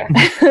do. Yeah.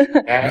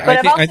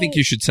 I think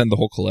you should send the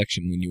whole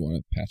collection when you want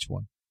to patch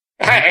one.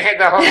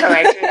 The whole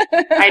collection.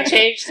 I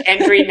changed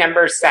entry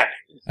number 7.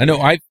 I know.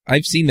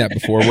 I've seen that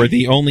before, where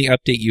the only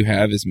update you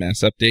have is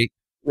mass update.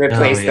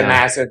 Replace the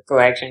massive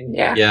collection.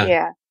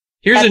 Yeah.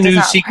 Here's a new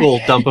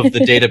SQL dump of the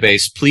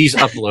database. Please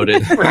upload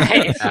it.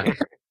 Right.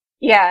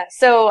 Yeah.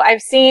 So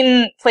I've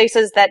seen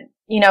places that,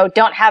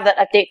 don't have that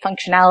update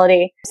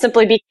functionality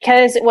simply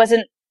because it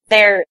wasn't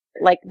there.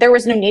 Like there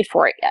was no need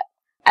for it yet.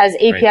 As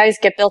APIs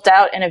get built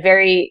out in a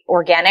very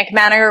organic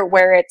manner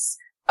where it's,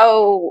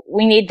 oh,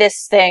 we need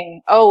this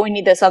thing. Oh, we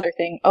need this other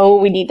thing. Oh,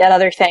 we need that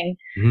other thing.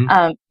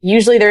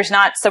 Usually there's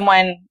not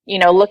someone,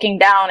 looking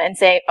down and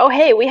saying, oh,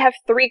 hey, we have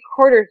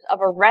 3/4 of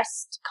a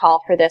REST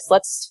call for this.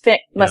 Let's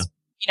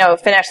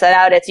finish that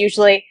out. It's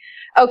usually,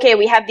 okay,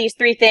 we have these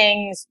 3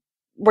 things.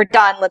 We're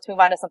done. Let's move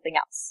on to something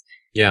else.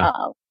 Yeah.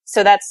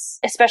 So that's,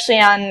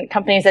 especially on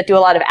companies that do a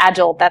lot of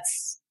agile,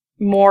 that's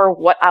more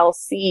what I'll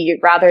see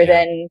rather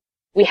than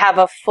we have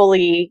a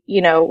fully,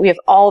 we have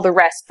all the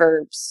REST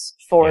verbs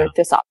for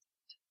this object.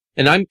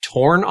 And I'm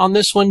torn on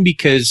this one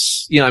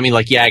because,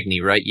 like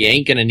Yagni, right? You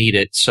ain't going to need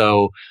it.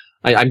 So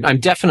I'm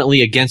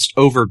definitely against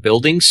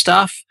overbuilding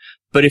stuff.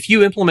 But if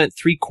you implement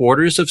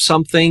 3/4 of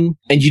something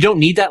and you don't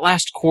need that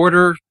last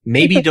quarter,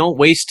 maybe don't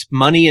waste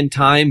money and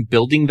time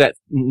building that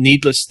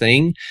needless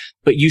thing,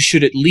 but you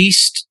should at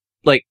least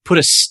put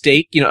a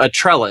stake, a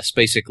trellis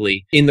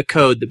basically in the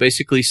code that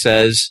basically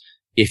says,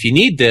 if you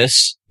need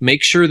this,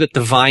 make sure that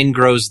the vine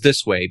grows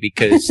this way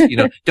because,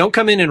 don't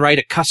come in and write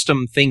a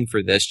custom thing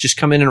for this. Just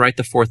come in and write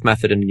the 4th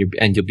method and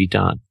you'll be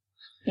done.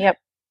 Yep.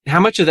 how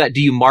much of that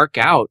do you mark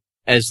out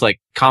as like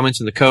comments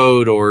in the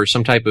code or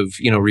some type of,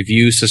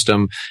 review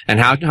system? And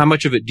how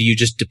much of it do you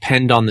just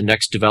depend on the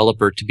next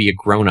developer to be a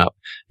grown up?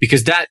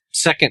 Because that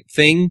second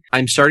thing,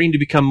 I'm starting to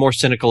become more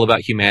cynical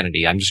about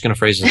humanity. I'm just going to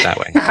phrase it that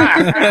way.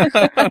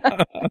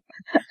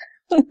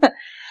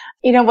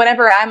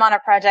 Whenever I'm on a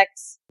project,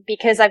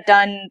 because I've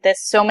done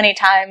this so many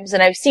times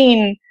and I've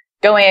seen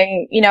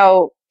going,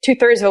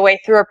 2/3 of the way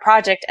through a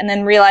project and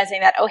then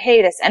realizing that, oh,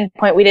 hey, this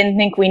endpoint we didn't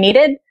think we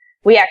needed,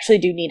 we actually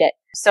do need it.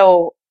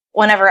 So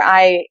whenever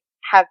I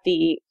have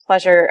the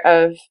pleasure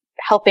of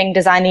helping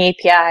design the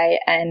API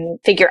and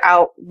figure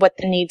out what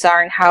the needs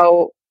are and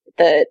how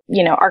the,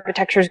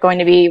 architecture is going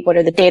to be, what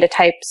are the data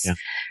types,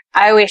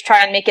 I always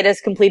try and make it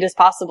as complete as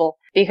possible.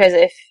 Because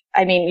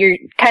you're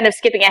kind of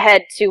skipping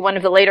ahead to one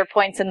of the later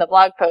points in the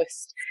blog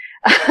post,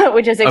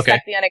 which is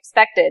expect the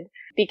unexpected,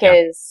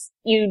 because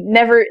you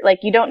never,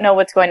 you don't know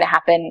what's going to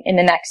happen in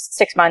the next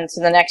 6 months,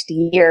 in the next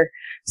year.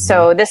 Mm-hmm.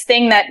 So this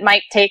thing that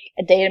might take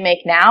a day to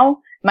make now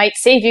might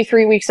save you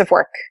 3 weeks of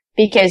work,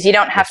 because you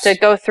don't have to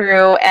go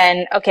through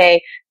and,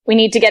 okay, we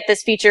need to get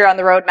this feature on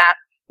the roadmap.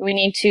 We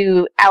need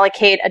to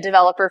allocate a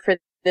developer for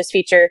this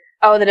feature.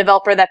 Oh, the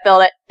developer that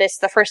built it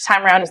the first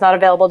time around is not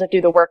available to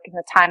do the work in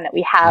the time that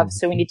we have. Mm-hmm.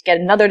 So we need to get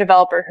another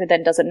developer who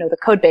then doesn't know the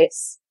code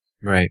base.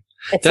 Right.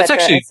 Et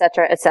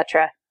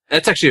cetera.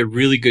 That's actually a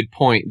really good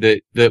point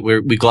that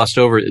we glossed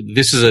over.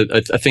 This is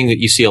a thing that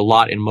you see a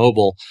lot in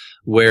mobile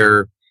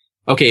where,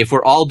 okay, if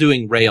we're all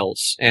doing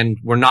Rails and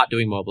we're not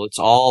doing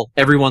mobile,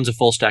 everyone's a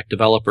full stack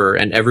developer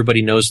and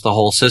everybody knows the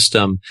whole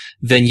system,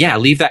 then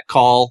leave that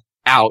call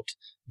out,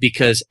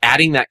 because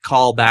adding that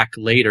call back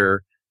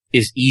later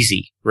is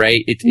easy,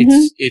 right?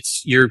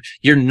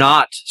 You're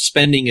not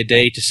spending a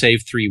day to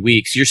save 3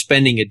 weeks. You're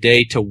spending a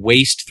day to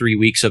waste 3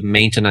 weeks of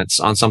maintenance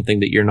on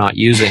something that you're not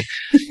using.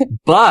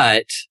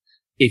 But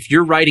if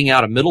you're writing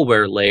out a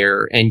middleware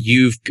layer and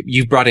you've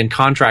brought in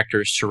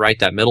contractors to write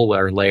that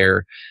middleware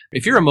layer,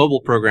 if you're a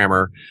mobile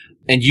programmer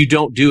and you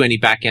don't do any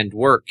back-end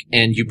work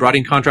and you brought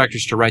in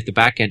contractors to write the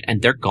back-end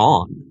and they're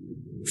gone,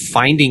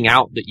 finding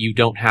out that you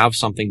don't have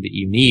something that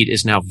you need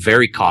is now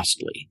very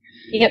costly.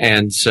 Yep.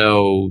 And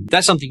so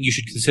that's something you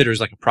should consider as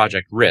like a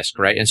project risk,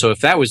 right? And so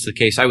if that was the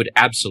case, I would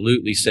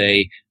absolutely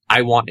say,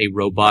 I want a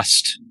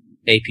robust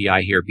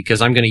API here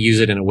because I'm going to use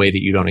it in a way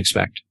that you don't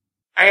expect.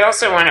 I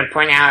also want to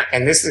point out,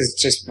 and this is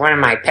just one of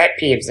my pet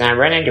peeves, and I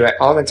run into it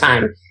all the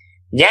time,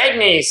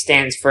 YAGNI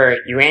stands for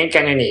you ain't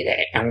gonna need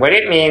it. And what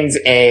it means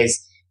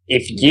is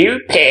if you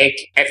pick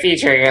a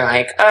feature, you're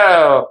like,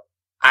 oh,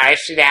 I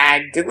should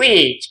add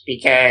delete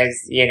because,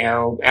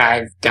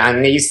 I've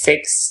done these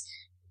 6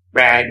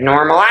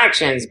 normal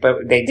actions,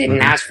 but they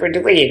didn't ask for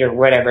delete or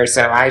whatever,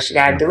 so I should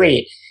add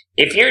delete.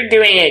 If you're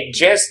doing it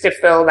just to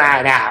fill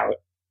that out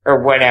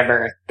or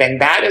whatever, then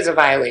that is a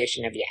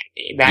violation of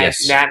YAGNI.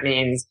 That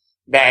means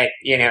that,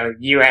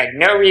 you had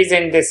no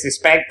reason to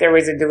suspect there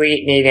was a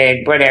delete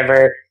needed,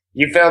 whatever.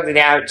 You filled it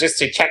out just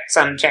to check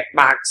some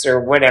checkbox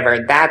or whatever.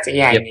 That's a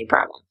YAGNI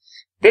problem.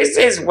 This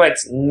is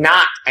what's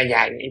not a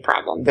YAGNI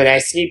problem that I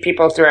see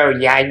people throw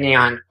YAGNI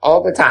on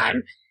all the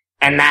time.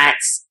 And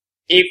that's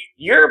if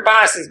your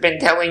boss has been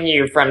telling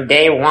you from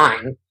day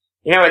one,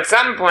 at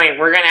some point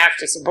we're going to have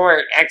to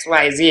support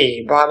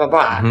XYZ, blah, blah,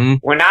 blah. Mm-hmm.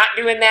 We're not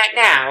doing that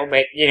now,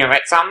 but,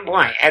 at some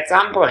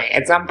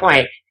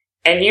point.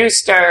 And you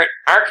start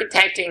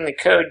architecting the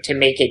code to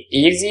make it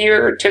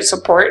easier to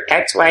support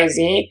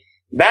XYZ,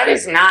 that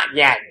is not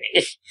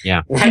YAGNI.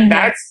 Yeah.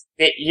 That's,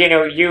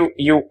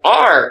 you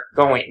are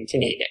going to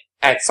need it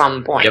at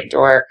some point,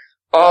 or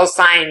all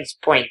signs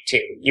point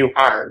to you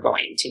are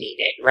going to need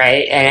it,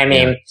 right?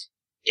 And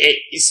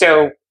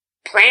so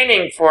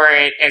planning for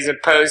it as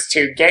opposed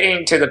to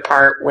getting to the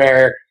part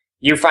where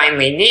you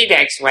finally need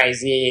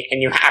XYZ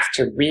and you have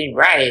to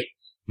rewrite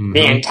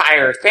the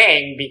entire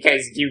thing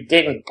because you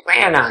didn't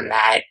plan on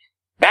that,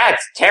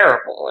 that's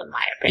terrible in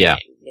my opinion.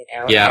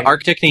 Yeah.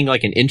 Architecting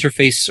like an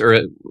interface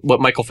or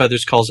what Michael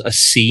Feathers calls a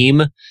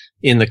seam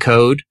in the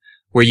code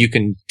where you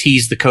can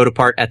tease the code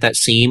apart at that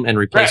seam and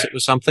replace it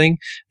with something.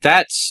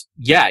 That's,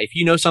 if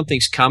you know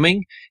something's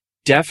coming,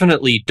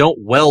 definitely don't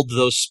weld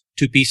those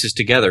 2 pieces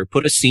together.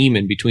 Put a seam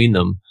in between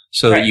them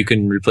so that you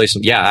can replace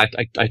them. Yeah,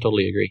 I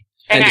totally agree.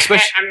 And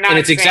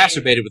it's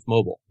exacerbated with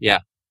mobile. Yeah.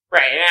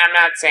 Right, and I'm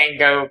not saying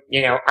go,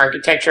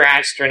 architecture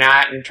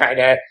astronaut and try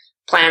to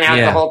plan out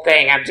the whole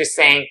thing. I'm just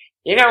saying,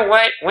 you know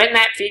what? When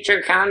that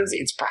feature comes,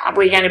 it's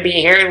probably going to be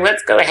here.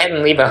 Let's go ahead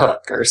and leave a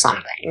hook or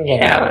something,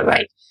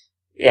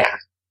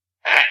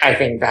 I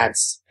think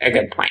that's a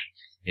good point.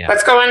 Yeah.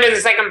 Let's go on to the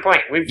second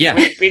point.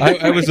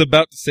 I was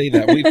about to say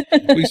that.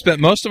 We've spent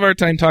most of our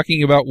time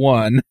talking about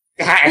one.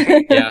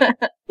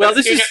 Well,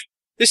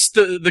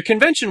 the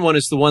convention one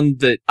is the one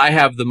that I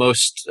have the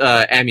most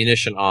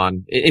ammunition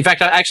on. In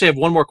fact, I actually have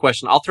one more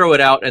question. I'll throw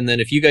it out, and then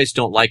if you guys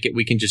don't like it,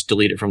 we can just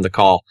delete it from the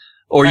call.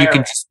 Or you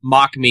can just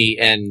mock me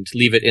and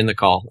leave it in the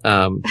call.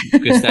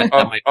 Because that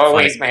might be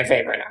always my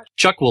favorite.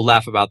 Chuck will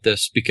laugh about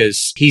this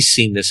because he's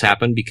seen this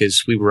happen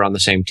because we were on the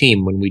same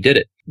team when we did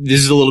it. This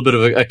is a little bit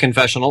of a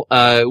confessional.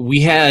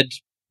 We had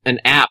an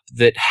app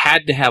that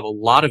had to have a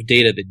lot of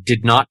data that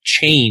did not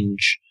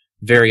change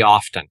very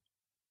often,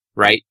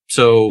 right?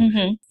 So,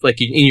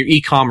 like in your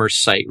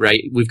e-commerce site,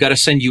 right? We've got to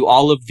send you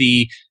all of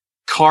the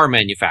car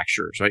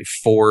manufacturers, right?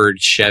 Ford,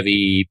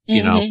 Chevy,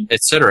 you know,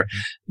 et cetera.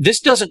 This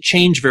doesn't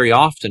change very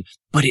often,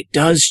 but it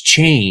does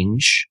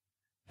change.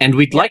 And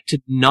we'd like to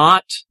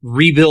not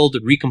rebuild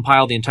and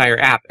recompile the entire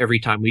app every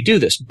time we do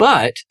this.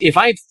 But if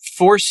I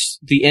force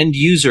the end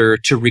user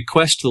to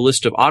request the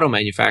list of auto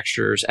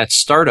manufacturers at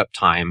startup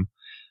time,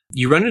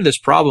 you run into this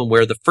problem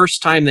where the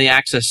first time they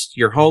access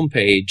your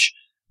homepage,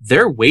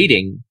 they're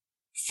waiting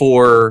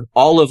for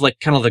all of like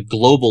kind of the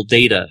global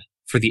data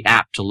for the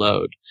app to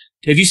load.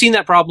 Have you seen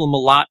that problem a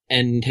lot,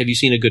 and have you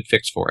seen a good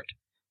fix for it?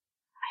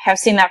 I have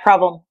seen that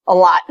problem a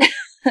lot.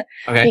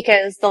 Okay.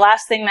 Because the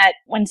last thing that,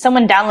 when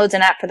someone downloads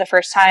an app for the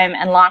first time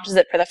and launches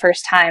it for the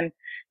first time,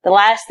 the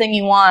last thing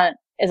you want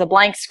is a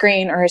blank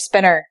screen or a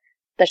spinner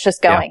that's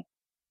just going.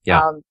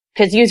 Yeah.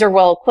 Because user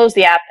will close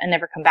the app and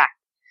never come back.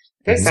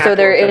 This app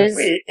will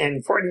complete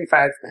in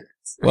 45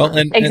 minutes. Well,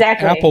 and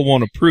Apple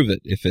won't approve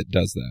it if it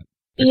does that.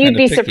 You'd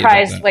be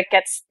surprised what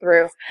gets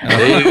through.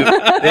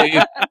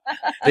 They're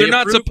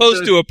not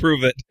supposed to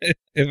approve it if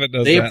it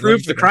does. They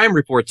approved the Crime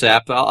Reports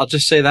app. I'll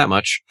just say that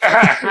much.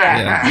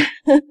 Yeah.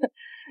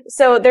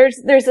 So there's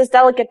this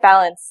delicate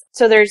balance.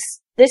 So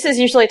this is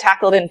usually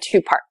tackled in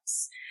two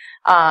parts.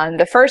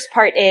 The first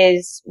part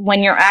is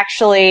when you're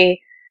actually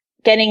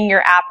getting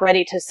your app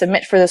ready to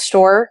submit for the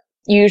store,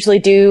 you usually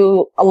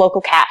do a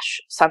local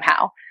cache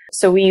somehow.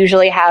 So we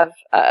usually have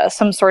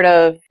some sort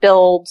of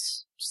build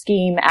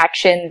scheme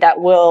action that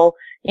will,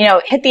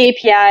 hit the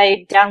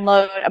API,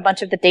 download a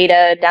bunch of the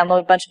data, download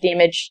a bunch of the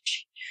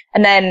image,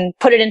 and then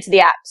put it into the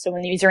app. So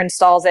when the user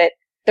installs it,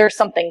 there's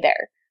something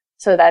there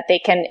so that they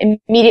can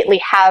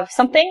immediately have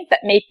something that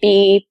may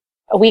be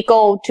a week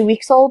old, 2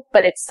 weeks old,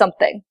 but it's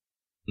something.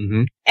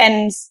 Mm-hmm.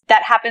 And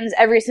that happens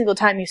every single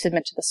time you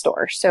submit to the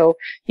store. So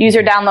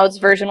user downloads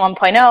version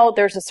 1.0,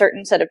 there's a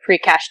certain set of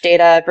pre-cached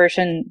data.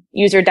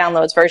 User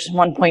downloads version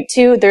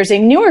 1.2, there's a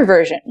newer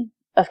version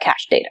of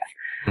cached data.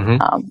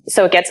 Mm-hmm.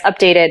 So it gets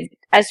updated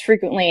as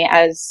frequently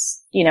as,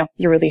 you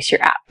release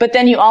your app. But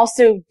then you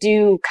also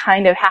do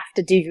kind of have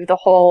to do the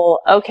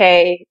whole,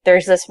 okay,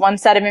 there's this one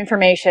set of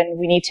information,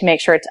 we need to make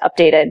sure it's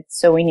updated,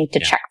 so we need to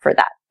check for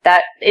that.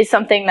 That is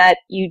something that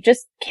you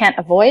just can't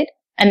avoid.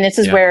 And this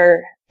is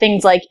where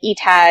things like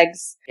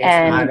e-tags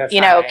and,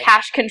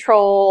 cache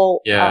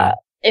control,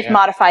 if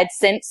modified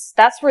since,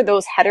 that's where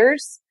those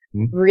headers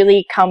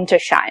really come to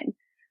shine.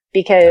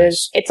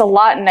 Because it's a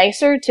lot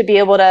nicer to be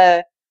able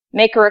to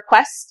make a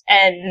request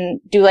and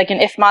do like an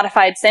if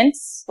modified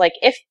since. Like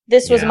if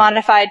this was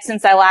modified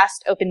since I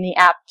last opened the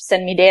app,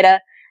 send me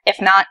data.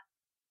 If not,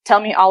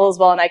 tell me all is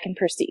well and I can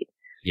proceed.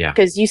 Yeah.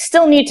 Because you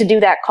still need to do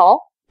that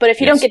call. But if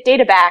you don't get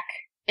data back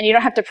and you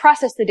don't have to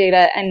process the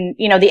data and,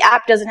 the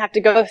app doesn't have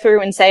to go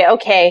through and say,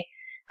 okay,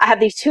 I have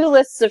these two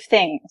lists of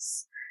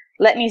things.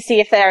 Let me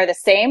see if they are the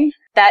same.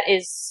 That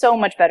is so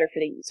much better for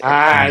the user.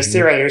 I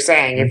see what you're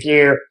saying. If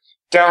you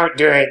don't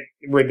do it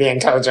with the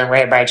intelligent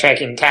way by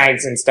checking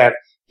tags and stuff,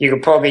 you can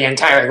pull the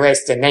entire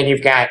list and then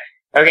you've got,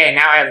 okay,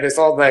 now I have this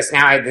old list,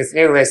 now I have this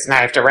new list, and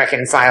I have to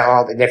reconcile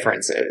all the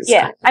differences.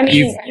 Yeah. I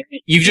mean,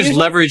 you've just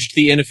leveraged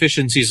the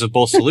inefficiencies of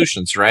both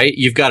solutions, right?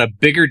 You've got a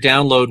bigger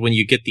download when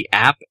you get the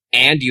app,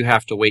 and you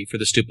have to wait for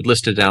the stupid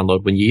list to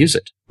download when you use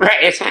it.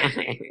 Right.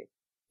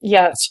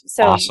 Yeah. That's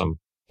so awesome.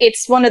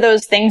 It's one of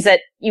those things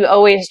that you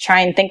always try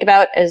and think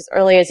about as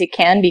early as you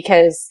can,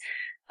 because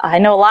I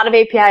know a lot of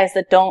APIs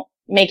that don't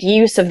make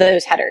use of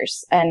those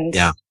headers. And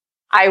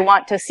I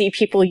want to see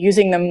people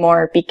using them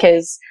more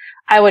because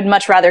I would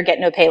much rather get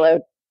no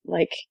payload.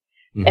 Like,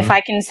 if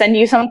I can send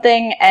you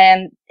something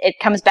and it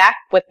comes back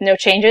with no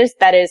changes,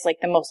 that is like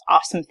the most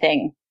awesome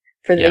thing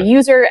for the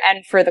user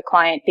and for the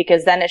client,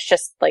 because then it's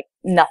just like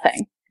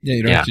nothing. Yeah,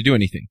 you don't have to do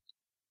anything.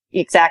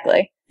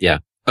 Exactly. Yeah.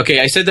 Okay,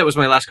 I said that was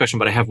my last question,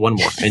 but I have one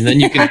more. And then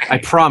you can, I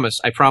promise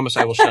I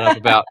will shut up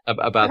about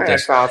this.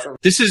 That's awesome.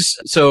 This is,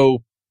 so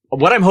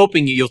what I'm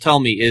hoping you'll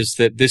tell me is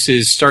that this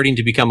is starting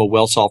to become a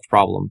well-solved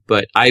problem,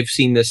 but I've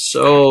seen this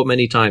so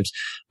many times.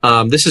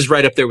 This is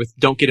right up there with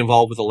don't get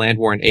involved with a land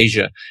war in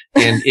Asia.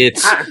 And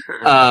it's,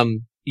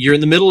 you're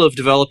in the middle of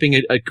developing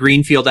a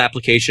greenfield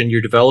application.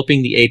 You're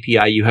developing the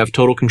API. You have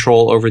total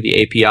control over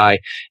the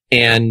API.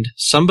 And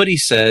somebody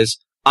says,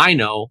 I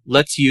know,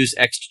 let's use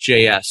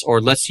XJS,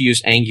 or let's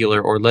use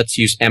Angular, or let's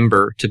use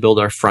Ember to build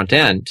our front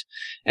end.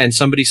 And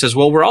somebody says,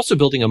 well, we're also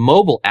building a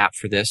mobile app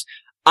for this.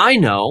 I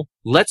know,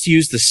 let's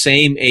use the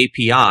same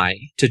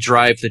API to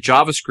drive the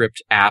JavaScript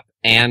app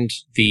and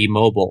the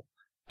mobile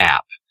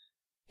app.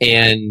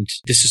 And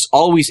this has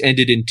always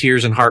ended in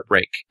tears and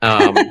heartbreak.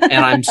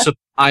 And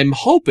I'm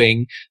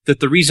hoping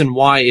that the reason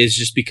why is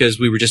just because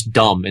we were just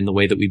dumb in the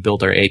way that we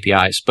built our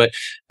APIs. But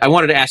I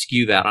wanted to ask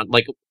you that,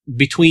 like,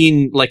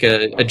 between like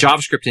a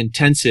JavaScript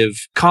intensive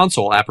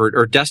console app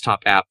or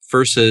desktop app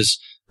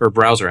or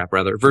browser app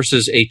rather,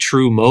 versus a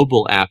true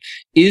mobile app,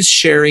 is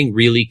sharing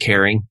really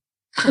caring?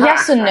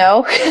 Yes and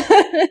no.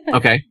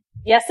 Okay.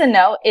 Yes and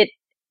no.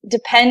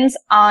 depends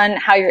on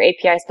how your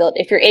API is built.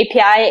 If your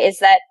API is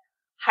that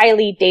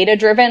highly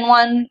data-driven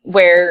one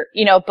where,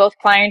 both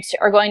clients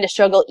are going to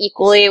struggle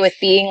equally with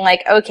being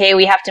like, okay,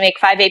 we have to make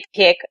 5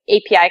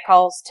 API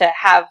calls to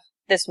have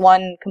this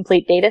one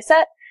complete data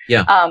set.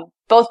 Yeah.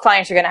 Both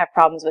clients are going to have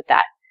problems with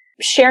that.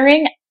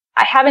 Sharing,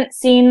 I haven't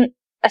seen,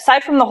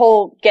 aside from the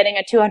whole getting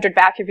a 200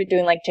 back if you're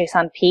doing like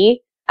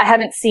JSON-P, I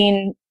haven't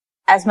seen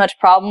as much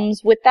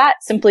problems with that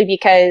simply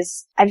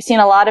because I've seen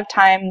a lot of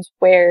times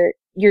where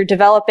you're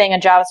developing a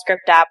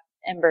JavaScript app,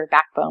 Ember,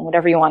 Backbone,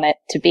 whatever you want it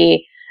to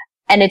be,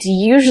 and it's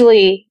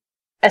usually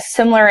a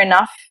similar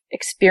enough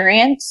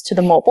experience to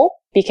the mobile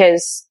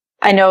because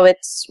I know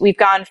we've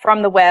gone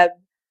from the web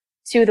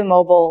to the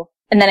mobile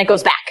and then it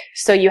goes back.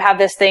 So you have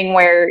this thing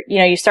where,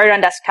 you started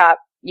on desktop,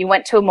 you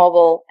went to a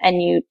mobile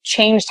and you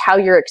changed how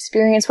your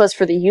experience was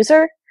for the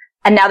user.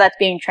 And now that's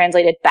being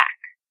translated back.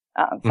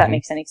 If that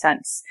makes any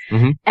sense.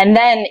 Mm-hmm. And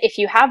then if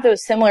you have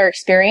those similar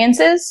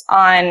experiences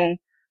on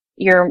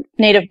your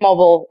native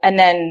mobile and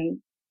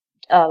then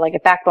like a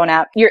Backbone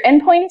app, your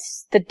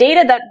endpoints, the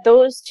data that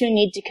those two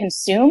need to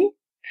consume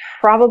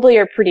probably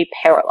are pretty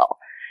parallel.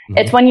 Mm-hmm.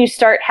 It's when you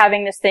start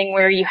having this thing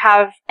where you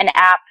have an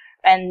app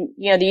and,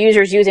 the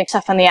user's using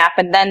stuff on the app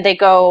and then they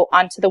go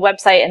onto the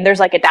website and there's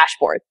like a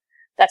dashboard.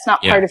 That's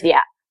not part of the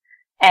app.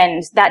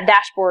 And that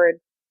dashboard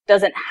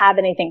doesn't have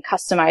anything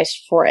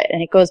customized for it.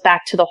 And it goes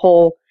back to the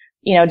whole,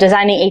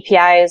 designing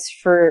APIs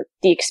for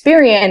the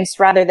experience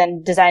rather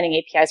than designing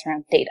APIs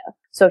around data.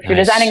 So if you're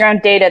designing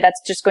around data, that's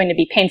just going to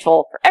be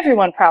painful for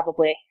everyone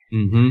probably.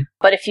 Mm-hmm.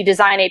 But if you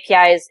design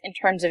APIs in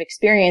terms of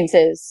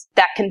experiences,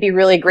 that can be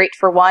really great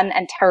for one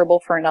and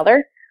terrible for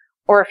another.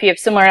 Or if you have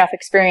similar enough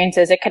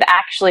experiences, it could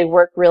actually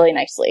work really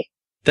nicely.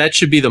 That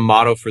should be the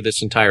motto for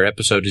this entire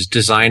episode is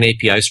design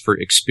APIs for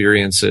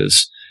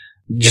experiences.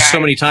 Just so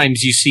many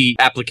times you see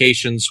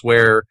applications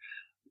where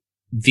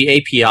the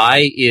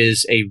API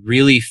is a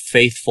really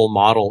faithful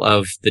model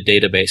of the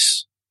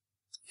database.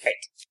 Right.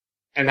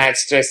 And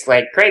that's just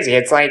like crazy.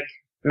 It's like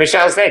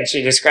Michelle said,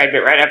 she described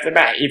it right off the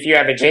bat. If you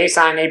have a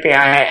JSON API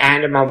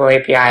and a mobile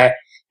API,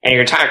 and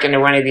you're talking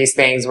to one of these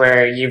things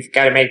where you've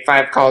got to make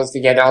 5 calls to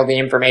get all the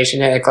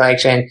information in a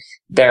collection,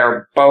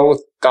 they're both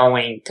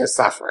going to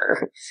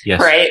suffer. Yes.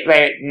 Right?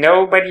 Like,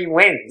 nobody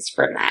wins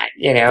from that.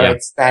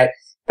 It's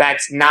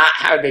that's not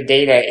how the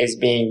data is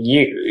being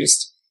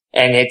used.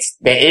 And it's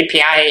the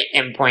API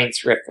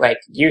endpoints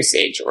reflect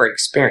usage or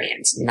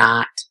experience,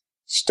 not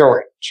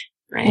storage.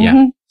 Right? Mm-hmm.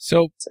 Yeah.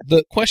 So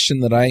the question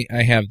that I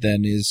have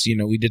then is,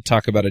 we did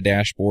talk about a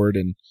dashboard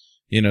and,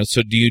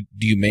 so do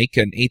you make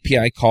an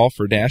API call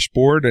for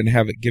dashboard and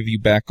have it give you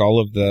back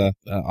all of the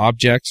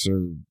objects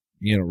or,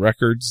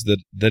 records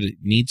that it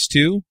needs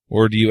to?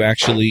 Or do you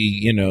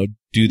actually,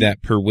 do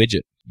that per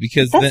widget?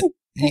 Because then,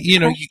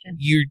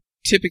 you're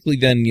typically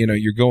then,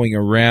 you're going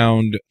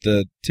around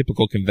the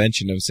typical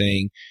convention of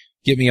saying,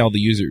 get me all the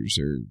users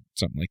or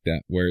something like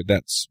that, where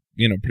that's,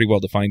 pretty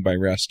well defined by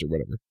REST or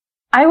whatever.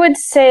 I would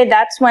say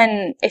that's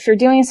when, if you're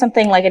doing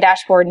something like a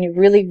dashboard and you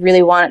really,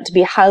 really want it to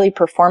be highly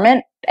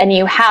performant and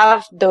you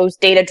have those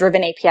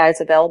data-driven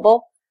APIs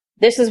available,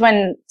 this is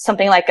when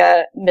something like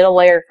a middle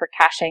layer for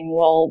caching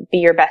will be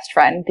your best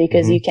friend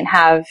because you can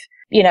have,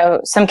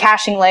 some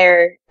caching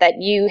layer that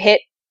you hit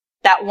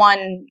that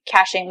one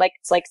caching, like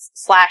it's like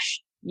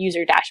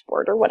 /user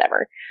dashboard or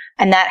whatever.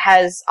 And that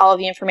has all of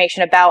the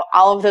information about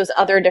all of those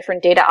other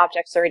different data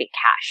objects already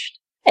cached.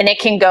 And it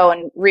can go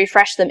and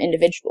refresh them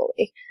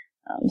individually.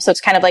 So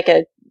it's kind of like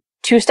a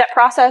 2-step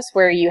process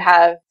where you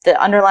have the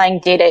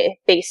underlying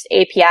data-based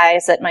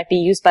APIs that might be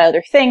used by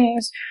other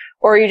things,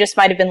 or you just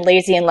might have been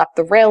lazy and left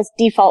the Rails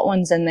default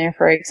ones in there,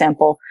 for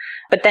example.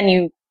 But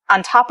then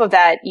on top of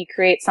that, you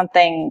create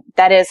something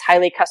that is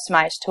highly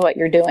customized to what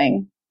you're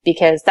doing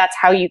because that's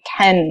how you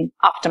can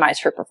optimize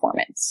for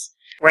performance.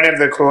 One of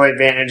the cool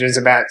advantages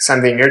about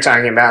something you're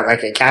talking about,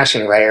 like a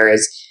caching layer,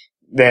 is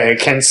the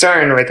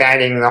concern with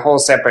adding the whole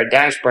separate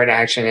dashboard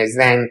action is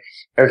then,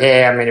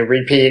 okay, I'm going to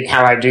repeat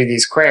how I do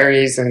these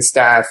queries and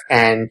stuff.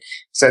 And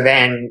so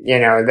then,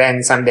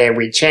 then someday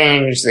we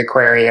change the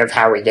query of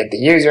how we get the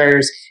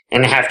users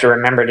and have to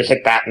remember to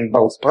hit that in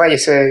both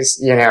places,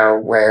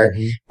 where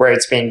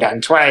it's being done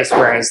twice.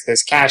 Whereas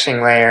this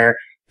caching layer,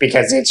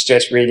 because it's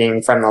just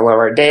reading from the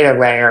lower data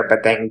layer,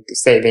 but then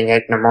saving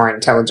it in a more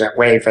intelligent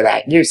way for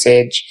that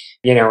usage,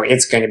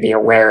 it's going to be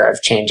aware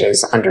of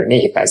changes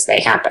underneath as they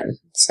happen.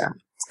 So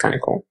it's kind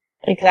of cool.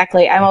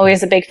 Exactly. I'm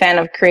always a big fan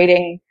of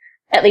creating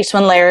at least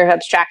one layer of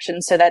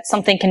abstraction so that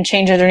something can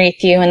change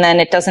underneath you and then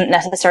it doesn't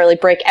necessarily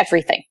break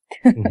everything.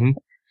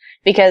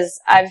 Because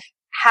I've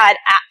had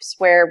apps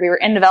where we were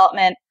in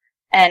development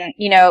and,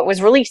 it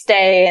was release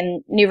day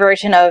and new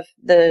version of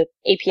the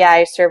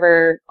API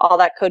server, all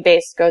that code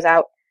base goes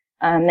out.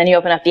 Then you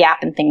open up the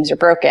app and things are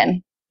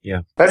broken.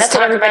 Yeah. Let's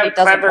talk about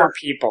clever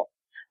people.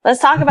 Let's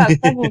talk about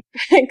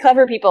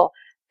clever people.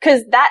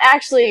 Cause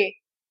that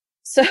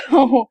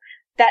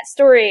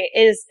story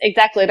is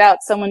exactly about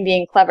someone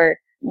being clever.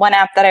 One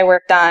app that I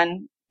worked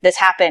on, this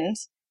happened.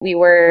 We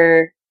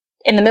were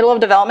in the middle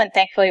of development.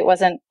 Thankfully, it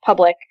wasn't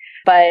public,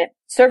 but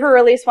server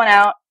release went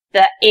out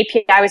the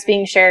API was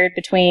being shared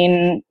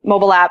between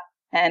mobile app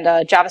and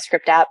a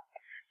JavaScript app.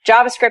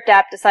 JavaScript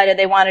app decided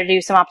they wanted to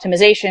do some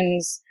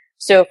optimizations.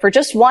 So for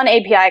just one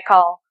API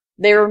call,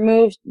 they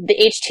removed the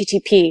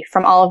HTTP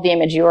from all of the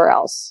image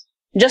URLs.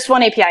 Just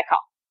one API call.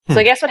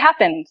 So guess what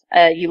happened?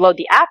 You load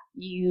the app,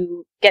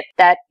 you get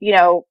that,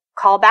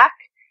 call back,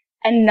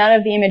 and none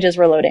of the images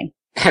were loading.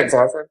 That's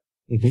awesome.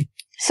 Mm-hmm.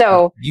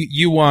 So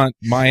you want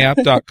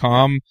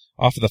myapp.com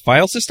off of the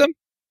file system?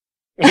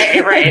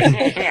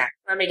 Right. Yeah.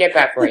 Let me get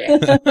that for you.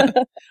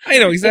 I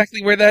know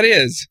exactly where that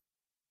is.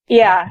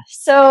 Yeah.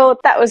 So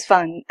that was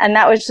fun. And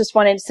that was just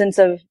one instance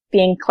of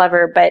being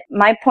clever. But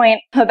my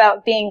point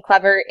about being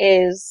clever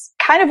is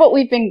kind of what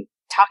we've been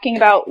talking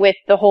about with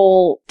the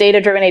whole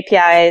data-driven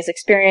APIs,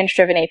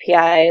 experience-driven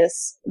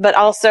APIs, but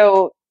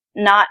also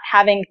not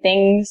having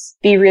things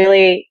be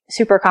really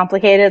super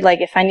complicated.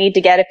 Like if I need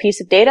to get a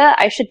piece of data,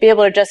 I should be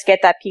able to just get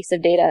that piece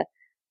of data.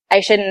 I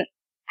shouldn't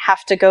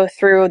have to go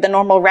through the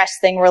normal REST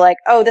thing where like,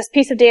 oh, this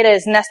piece of data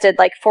is nested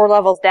like 4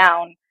 levels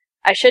down.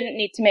 I shouldn't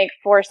need to make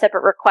 4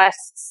 separate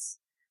requests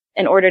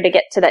in order to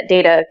get to that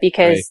data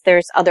because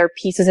there's other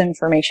pieces of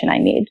information I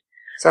need.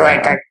 So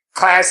like a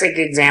classic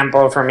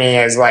example for me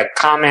is like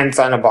comments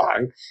on a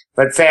blog.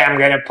 Let's say I'm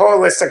going to pull a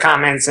list of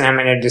comments and I'm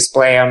going to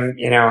display them,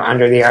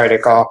 under the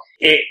article.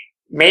 It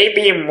may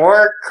be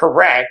more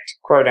correct,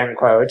 quote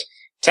unquote,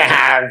 to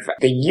have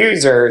the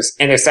users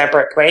in a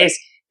separate place,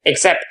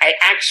 except I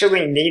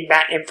actually need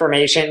that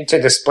information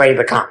to display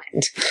the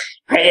comment.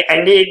 Right?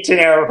 I need to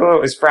know who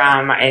it was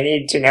from. I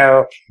need to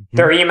know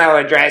their email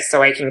address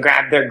so I can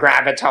grab their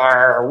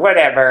Gravatar or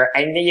whatever.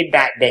 I need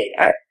that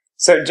data.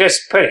 So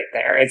just put it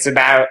there. It's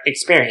about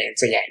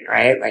experience again,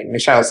 right? Like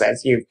Michelle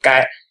says,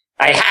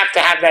 I have to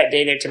have that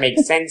data to make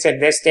sense of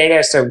this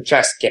data, so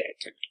just give it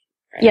to me.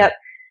 Right? Yep.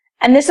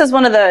 And this is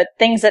one of the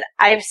things that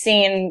I've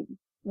seen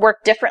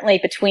work differently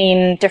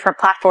between different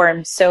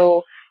platforms.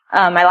 So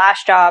my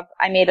last job,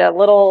 I made a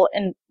little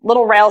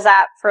Rails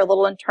app for a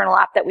little internal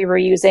app that we were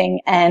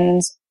using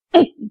and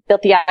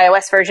built the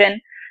iOS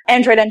version.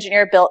 Android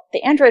engineer built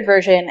the Android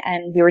version,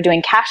 and we were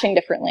doing caching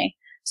differently.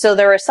 So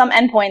there were some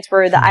endpoints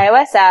where the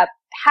iOS app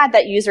had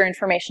that user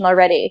information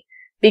already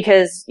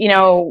because,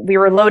 we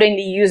were loading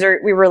the user.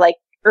 We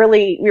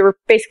were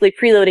basically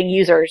preloading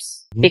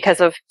users because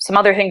of some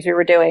other things we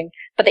were doing,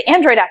 but the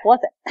Android app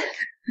wasn't.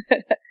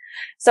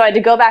 So I had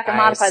to go back and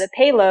modify the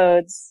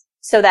payloads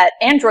so that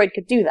Android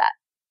could do that.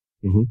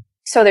 Mm-hmm.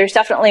 So there's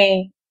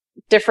definitely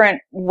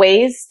different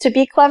ways to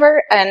be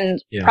clever.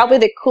 And probably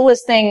the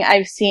coolest thing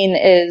I've seen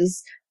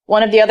is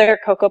one of the other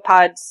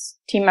CocoaPods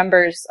team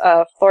members,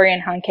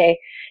 Florian Hanke.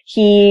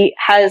 He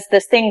has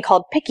this thing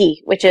called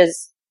Picky, which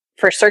is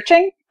for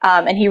searching.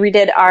 And he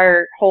redid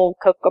our whole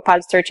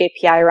CocoaPod search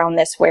API around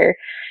this, where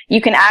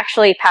you can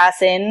actually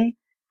pass in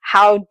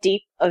how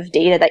deep of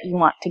data that you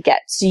want to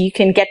get. So you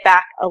can get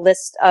back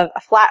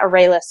a flat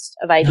array list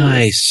of IDs.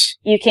 Nice.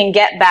 You can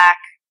get back,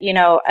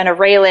 an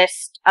array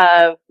list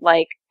of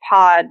like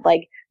pod,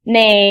 like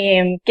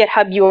name,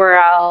 GitHub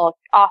URL,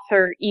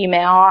 author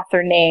email,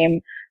 author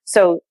name.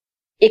 So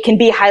it can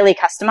be highly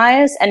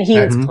customized, and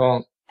That's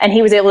cool. And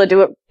he was able to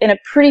do it in a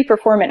pretty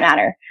performant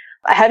manner.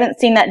 I haven't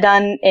seen that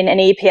done in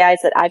any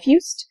APIs that I've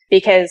used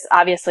because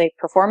obviously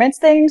performance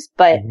things,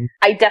 but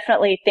I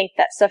definitely think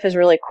that stuff is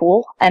really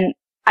cool. And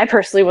I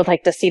personally would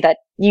like to see that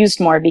used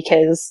more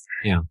because,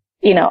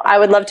 I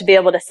would love to be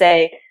able to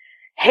say,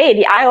 hey,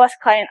 the iOS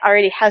client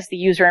already has the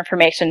user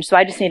information, so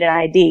I just need an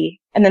ID.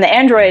 And then the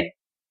Android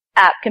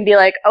app can be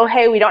like, oh,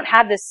 hey, we don't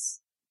have this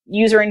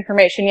user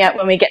information yet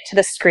when we get to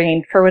the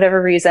screen for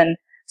whatever reason,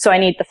 so I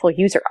need the full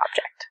user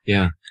object.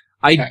 Yeah.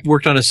 I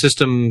worked on a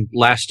system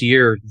last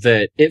year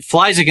that it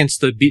flies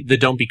against the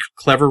don't be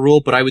clever rule,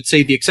 but I would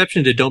say the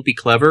exception to don't be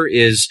clever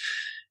is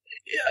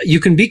you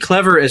can be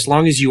clever as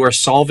long as you are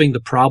solving the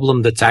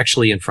problem that's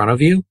actually in front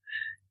of you.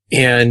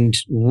 And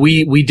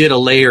we did a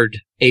layered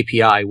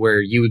API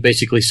where you would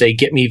basically say,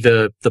 get me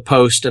the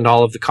post and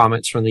all of the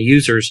comments from the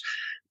users.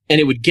 And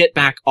it would get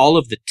back all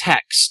of the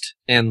text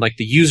and like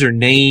the user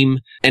name,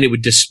 and it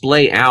would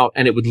display out,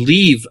 and it would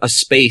leave a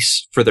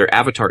space for their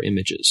avatar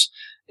images.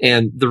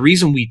 And the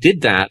reason we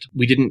did that,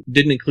 we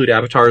didn't include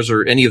avatars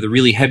or any of the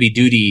really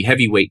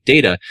heavyweight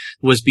data,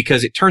 was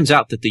because it turns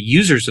out that the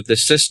users of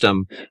this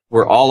system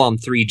were all on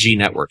 3G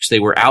networks. They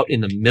were out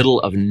in the middle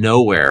of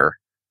nowhere,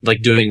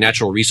 like doing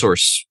natural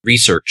resource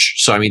research.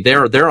 So I mean,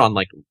 they're on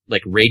like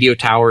radio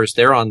towers.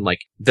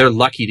 They're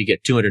lucky to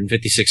get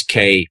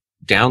 256K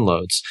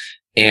downloads.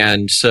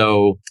 And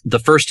so the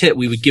first hit,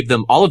 we would give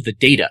them all of the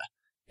data.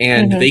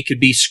 And they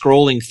could be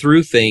scrolling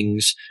through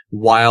things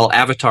while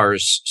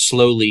avatars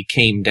slowly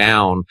came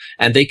down,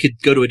 and they could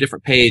go to a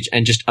different page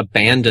and just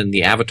abandon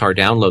the avatar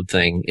download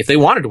thing. If they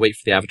wanted to wait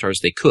for the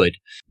avatars, they could.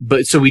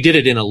 But so we did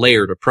it in a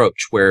layered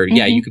approach where,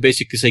 you could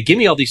basically say, give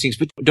me all these things,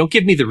 but don't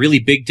give me the really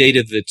big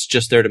data that's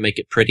just there to make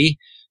it pretty.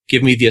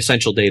 Give me the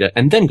essential data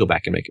and then go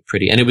back and make it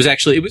pretty. And it was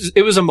actually,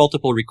 it was a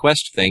multiple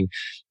request thing,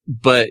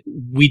 but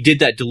we did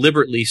that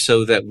deliberately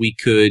so that we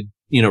could,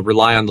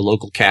 rely on the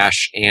local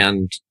cache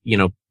and,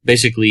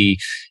 basically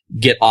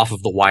get off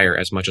of the wire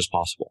as much as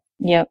possible.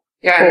 Yep.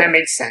 Yeah, cool. And that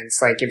makes sense.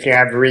 Like if you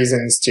have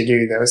reasons to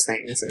do those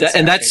things.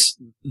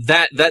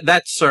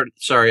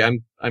 Sorry,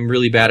 I'm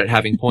really bad at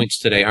having points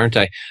today, aren't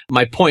I?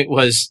 My point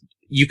was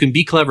you can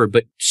be clever,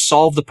 but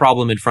solve the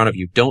problem in front of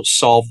you. Don't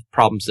solve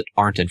problems that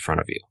aren't in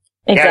front of you.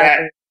 Exactly.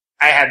 Yeah,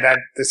 I had that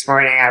this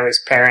morning. I was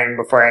pairing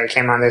before I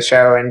came on the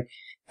show, and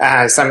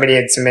somebody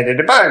had submitted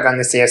a bug on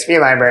the CSV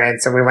library,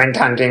 and so we went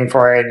hunting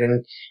for it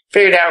and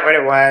figured out what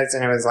it was,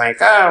 and it was like,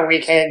 oh,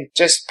 we can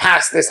just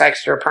pass this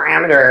extra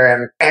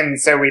parameter, and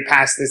so we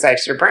passed this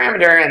extra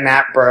parameter, and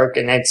that broke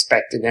an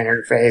expected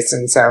interface,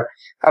 and so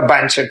a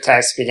bunch of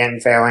tests began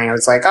failing. It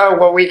was like, oh,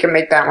 well, we can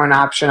make that one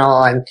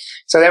optional, and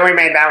so then we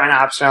made that one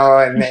optional,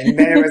 and then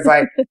it was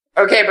like,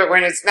 okay, but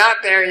when it's not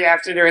there, you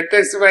have to do it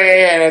this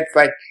way, and it's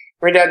like,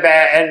 we did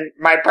that, and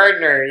my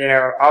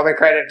partner, all the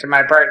credit to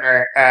my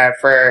partner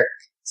for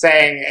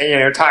saying,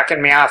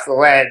 talking me off the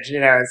ledge,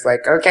 it's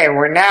like, okay,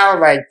 we're now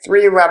like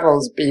 3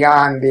 levels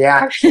beyond the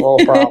actual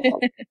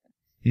problem.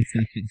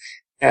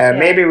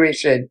 Maybe we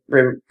should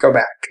go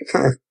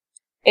back.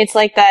 It's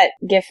like that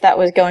GIF that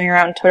was going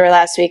around Twitter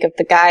last week of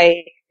the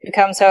guy who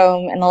comes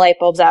home and the light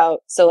bulb's out.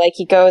 So like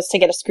he goes to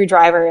get a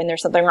screwdriver and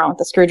there's something wrong with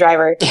the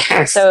screwdriver.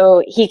 Yes.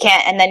 So he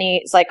can't, and then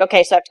he's like,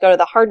 okay, so I have to go to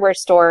the hardware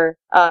store.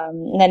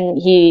 And then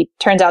he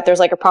turns out there's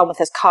like a problem with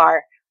his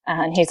car.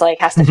 And he's like,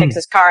 has to fix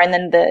his car. And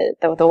then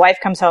the wife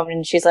comes home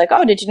and she's like,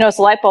 oh, did you notice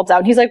the light bulb's out?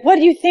 And he's like, what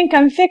do you think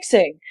I'm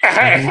fixing?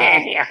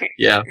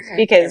 Yeah.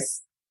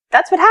 Because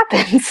that's what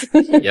happens.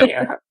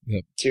 Yep.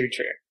 Too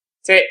true.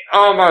 So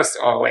almost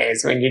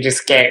always when you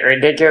just get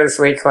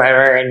ridiculously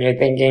clever and you're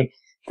thinking,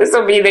 this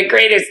will be the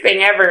greatest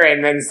thing ever.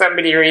 And then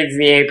somebody reads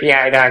the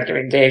API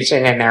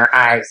documentation and their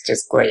eyes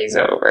just glaze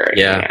over.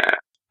 Yeah.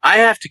 I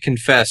have to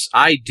confess,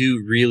 I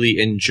do really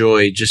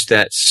enjoy just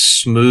that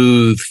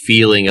smooth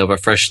feeling of a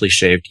freshly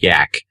shaved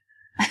yak.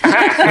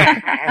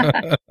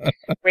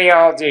 We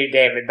all do,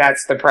 David.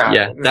 That's the problem.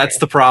 Yeah, that's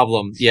the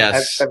problem. Yes.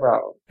 That's the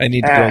problem. I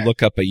need to go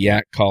look up a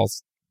yak call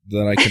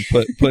that I can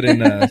put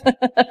in a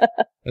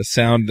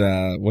sound,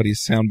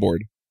 soundboard.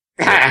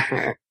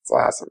 It's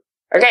awesome.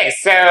 Okay,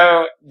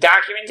 so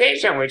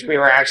documentation, which we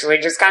were actually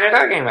just kind of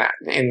talking about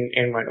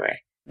in one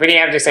way. What do you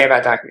have to say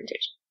about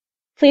documentation?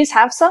 Please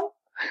have some.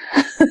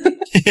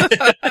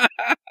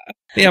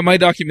 Yeah, my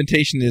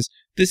documentation is,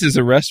 this is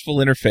a RESTful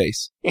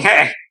interface.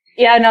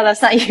 Yeah, no,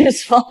 that's not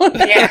useful.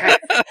 Yeah,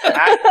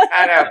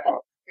 not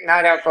helpful.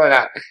 Not helpful at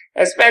all.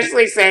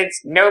 Especially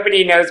since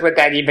nobody knows what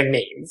that even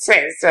means.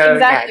 So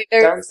exactly.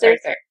 Yeah, don't start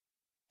there.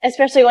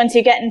 Especially once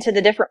you get into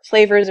the different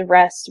flavors of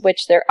REST,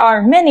 which there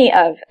are many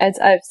of, as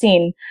I've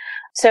seen.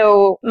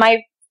 So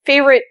my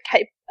favorite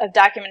type of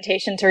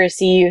documentation to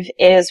receive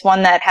is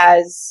one that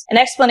has an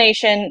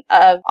explanation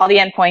of all the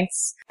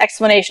endpoints,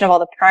 explanation of all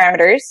the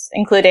parameters,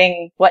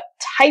 including what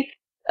type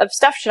of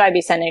stuff should I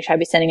be sending? Should I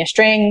be sending a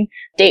string,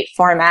 date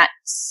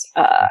formats?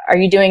 Are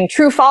you doing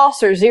true,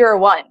 false, or 0,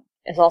 1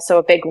 is also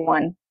a big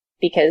one,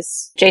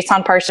 because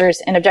JSON parsers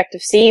in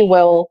Objective-C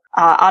will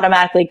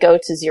automatically go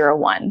to 0,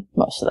 1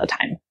 most of the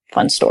time.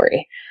 Fun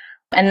story.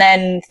 And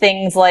then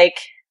things like,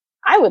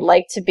 I would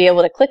like to be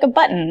able to click a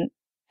button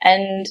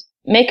and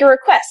make a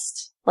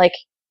request, like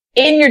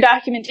in your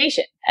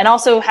documentation, and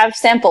also have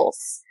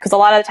samples. Because a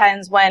lot of the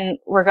times when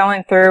we're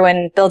going through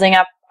and building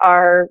up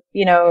our,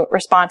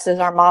 responses,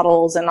 our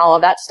models and all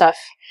of that stuff,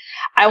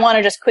 I want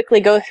to just quickly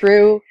go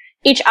through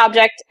each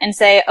object and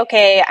say,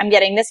 okay, I'm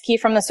getting this key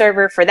from the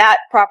server for that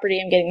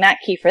property, I'm getting that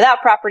key for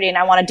that property, and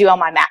I want to do all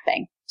my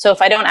mapping. So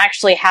if I don't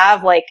actually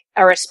have like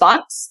a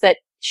response that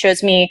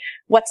shows me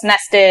what's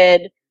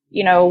nested,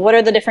 what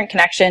are the different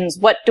connections,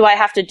 what do I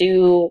have to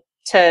do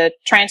to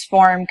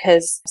transform,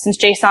 because since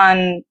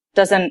JSON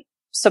doesn't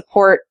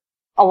support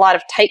a lot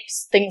of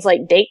types, things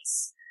like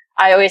dates,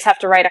 I always have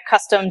to write a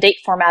custom date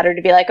formatter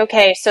to be like,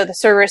 okay, so the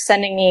server is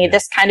sending me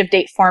this kind of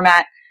date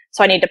format,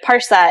 so I need to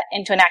parse that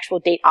into an actual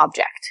date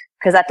object,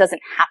 because that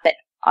doesn't happen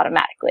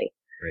automatically.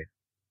 Right.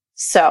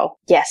 So,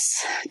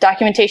 yes,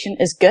 documentation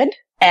is good,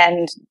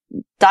 and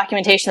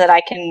documentation that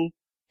I can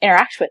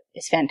interact with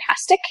is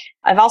fantastic.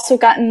 I've also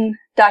gotten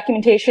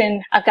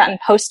documentation, I've gotten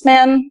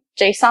Postman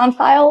JSON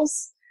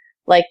files,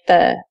 like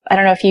I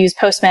don't know if you use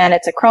Postman,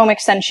 it's a Chrome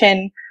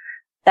extension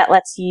that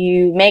lets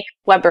you make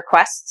web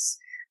requests,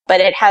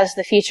 but it has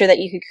the feature that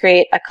you could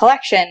create a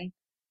collection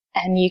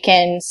and you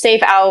can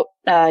save out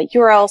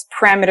URLs,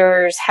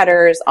 parameters,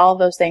 headers, all of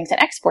those things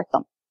and export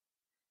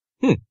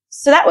them.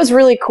 So that was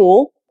really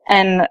cool.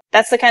 And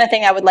that's the kind of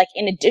thing I would like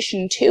in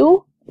addition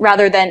to,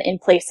 rather than in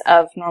place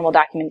of normal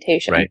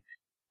documentation.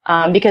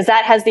 Right. Because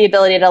that has the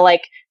ability to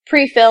like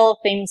pre-fill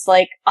things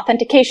like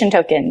authentication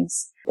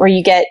tokens, where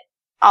you get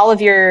all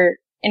of your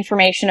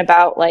information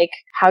about like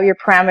how your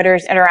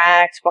parameters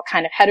interact, what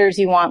kind of headers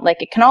you want.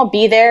 Like it can all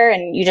be there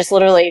and you just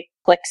literally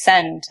click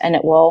send and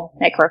it will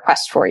make a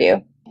request for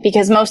you.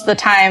 Because most of the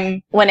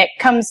time when it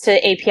comes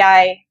to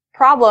API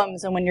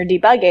problems and when you're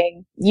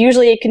debugging,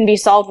 usually it can be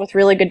solved with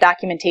really good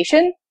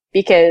documentation,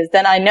 because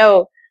then I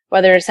know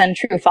whether to send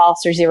true,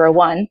 false, or 0,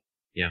 1.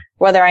 Yeah.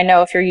 Whether I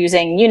know if you're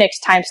using Unix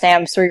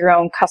timestamps or your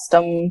own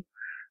custom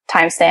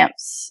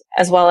timestamps,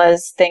 as well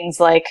as things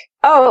like,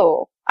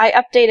 oh, I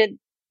updated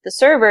the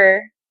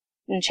server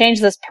and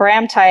changed this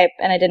param type,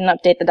 and I didn't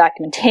update the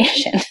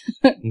documentation,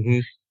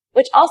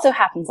 which also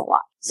happens a lot.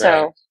 Right.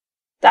 So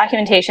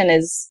documentation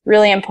is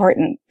really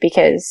important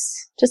because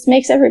it just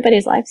makes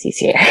everybody's lives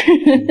easier.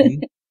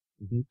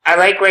 I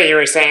like what you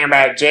were saying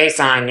about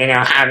JSON,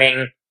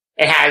 having,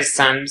 it has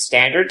some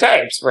standard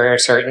types for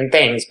certain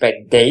things, but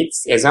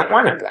dates isn't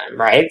one of them,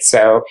 right?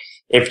 So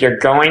if you're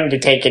going to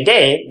take a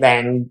date,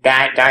 then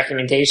that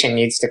documentation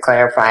needs to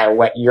clarify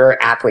what your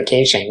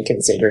application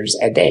considers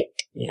a date,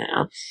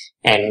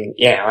 And,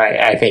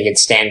 I think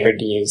it's standard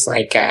to use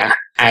like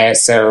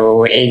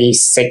ISO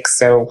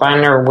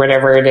 8601 or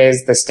whatever it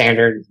is, the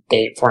standard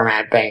date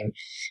format thing.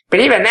 But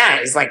even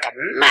that is like a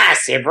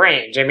massive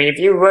range. I mean, if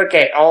you look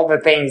at all the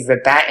things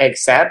that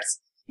accepts,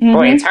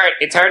 boy, it's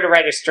hard to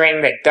write a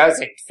string that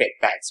doesn't fit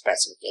that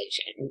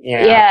specification.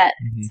 Yeah.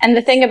 And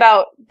the thing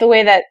about the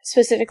way that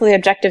specifically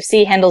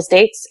Objective-C handles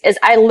dates is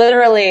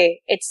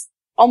it's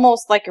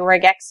almost like a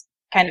regex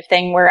kind of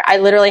thing where I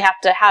literally have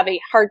to have a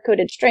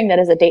hard-coded string that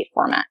is a date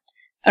format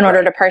in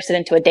order to parse it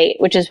into a date,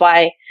 which is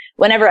why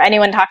whenever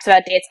anyone talks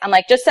about dates, I'm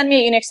like, just send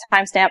me a Unix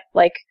timestamp,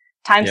 like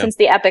time since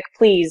the epoch,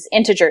 please,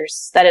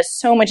 integers. That is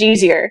so much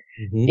easier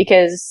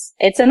because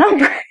it's a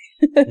number.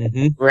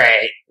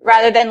 Right.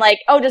 Rather than like,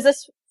 oh, does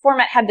this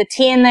format have the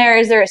T in there?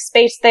 Is there a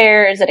space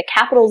there? Is it a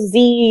capital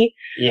Z?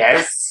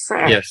 Yes.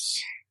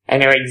 Yes. I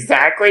know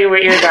exactly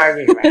what you're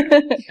talking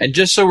about. And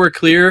just so we're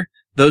clear,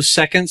 those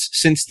seconds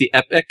since the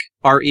epoch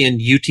are in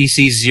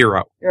UTC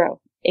 0.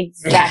 0.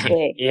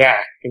 Exactly.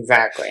 Yeah,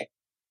 exactly.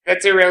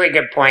 That's a really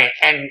good point.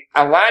 And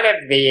a lot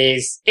of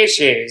these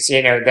issues,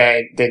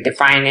 the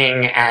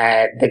defining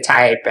the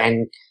type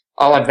and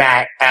all of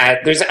that,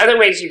 there's other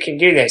ways you can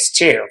do this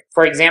too.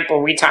 For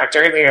example, we talked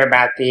earlier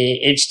about the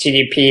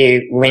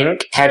HTTP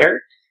link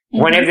header.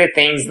 One of the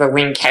things the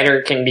link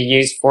header can be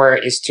used for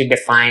is to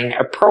define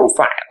a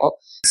profile.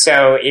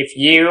 So if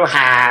you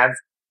have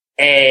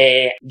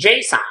a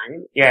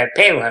JSON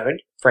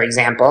payload, for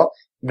example,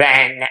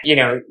 then,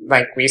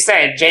 like we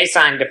said,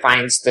 JSON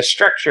defines the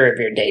structure of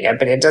your data,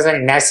 but it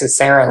doesn't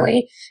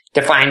necessarily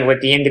define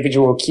what the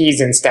individual keys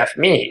and stuff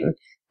mean.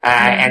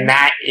 And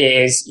that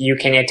is, you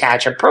can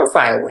attach a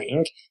profile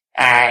link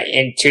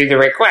into the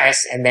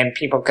request, and then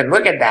people can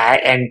look at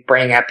that and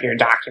bring up your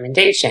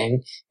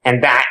documentation,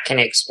 and that can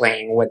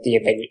explain what the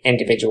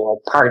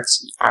individual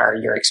parts are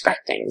you're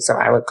expecting. So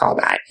I would call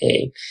that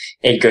a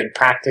good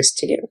practice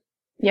to do.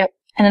 Yep.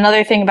 And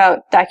another thing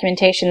about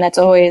documentation that's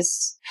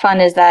always fun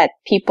is that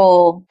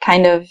people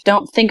kind of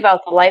don't think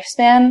about the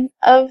lifespan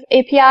of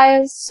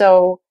APIs.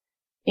 So,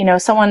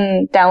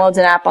 someone downloads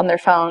an app on their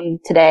phone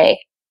today,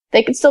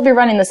 they could still be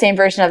running the same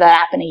version of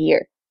that app in a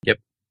year. Yep.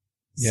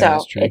 Yeah,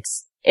 so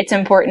it's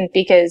important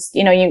because,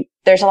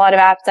 there's a lot of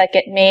apps that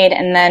get made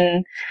and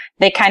then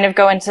they kind of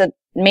go into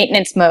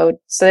maintenance mode.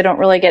 So they don't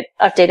really get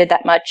updated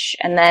that much.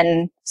 And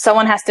then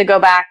someone has to go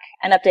back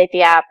and update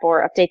the app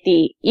or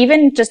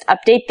even just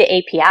update the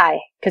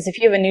API. Because if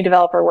you have a new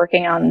developer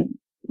working on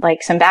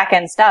like some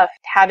back-end stuff,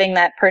 having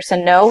that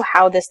person know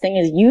how this thing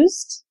is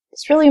used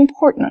is really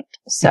important.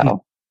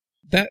 So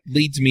that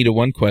leads me to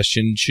one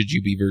question. Should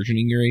you be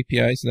versioning your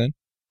APIs then?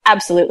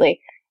 Absolutely.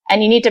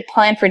 And you need to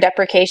plan for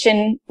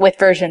deprecation with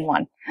version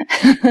 1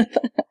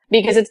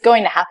 because it's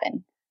going to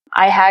happen.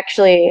 I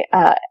actually,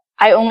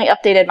 I only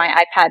updated my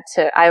iPad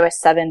to iOS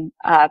 7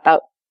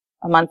 about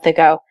a month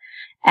ago.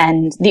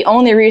 And the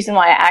only reason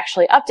why I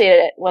actually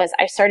updated it was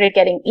I started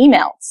getting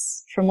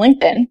emails from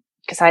LinkedIn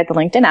because I had the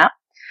LinkedIn app.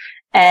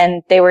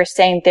 And they were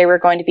saying they were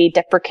going to be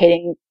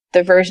deprecating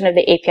the version of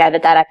the API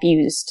that app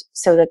used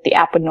so that the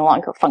app would no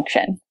longer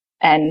function.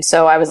 And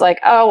so I was like,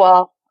 oh,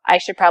 well, I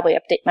should probably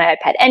update my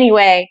iPad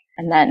anyway.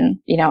 And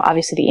then,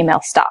 obviously the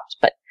email stopped.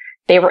 But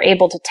they were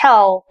able to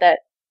tell that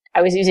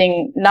I was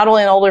using not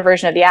only an older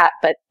version of the app,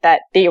 but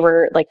that they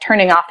were like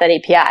turning off that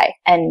API.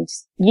 And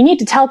you need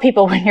to tell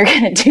people when you're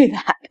going to do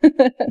that.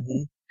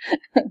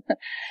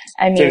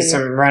 I mean, give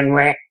some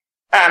runway.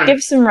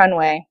 Give some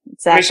runway.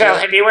 Exactly. Michelle,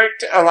 have you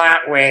worked a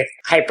lot with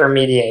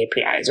hypermedia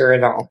APIs or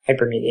at all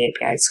hypermedia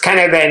APIs? It's kind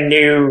of the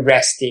new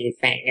REST-y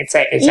thing. It's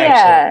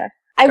actually.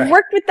 I've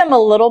worked with them a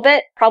little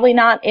bit, probably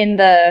not in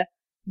the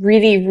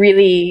really,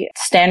 really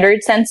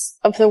standard sense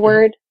of the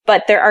word,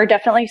 but there are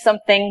definitely some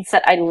things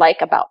that I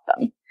like about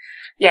them.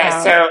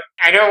 Yeah, so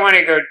I don't want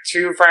to go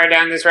too far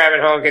down this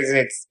rabbit hole because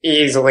it's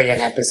easily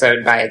an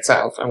episode by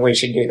itself, and we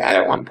should do that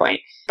at one point.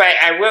 But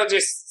I will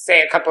just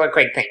say a couple of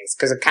quick things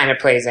because it kind of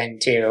plays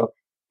into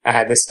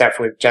the stuff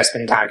we've just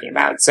been talking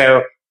about.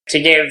 So to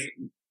give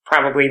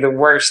probably the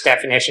worst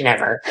definition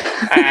ever,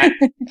 a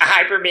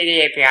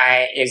hypermedia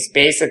API is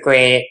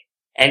basically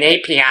an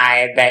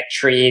API that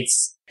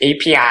treats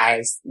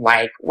APIs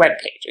like web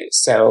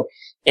pages. So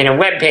in a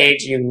web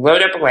page, you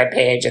load up a web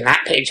page and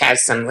that page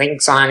has some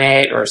links on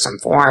it or some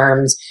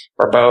forms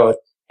or both.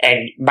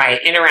 And by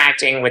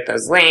interacting with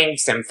those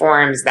links and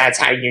forms, that's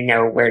how you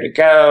know where to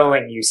go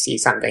and you see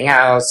something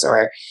else,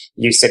 or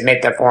you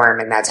submit the form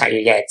and that's how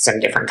you get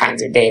some different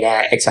kinds of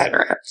data,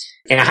 etc.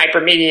 In a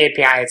hypermedia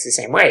API, it's the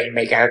same way. You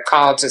make a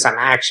call to some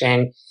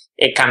action.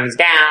 it comes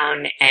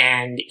down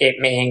and it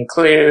may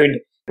include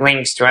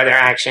links to other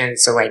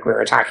actions. So like we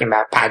were talking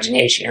about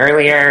pagination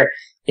earlier,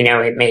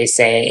 it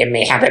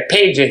may have a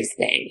pages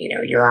thing.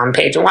 You're on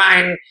page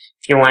 1.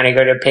 If you want to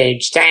go to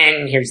page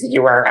 10, here's the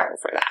URL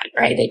for that,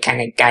 right? It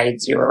kind of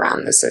guides you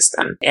around the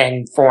system.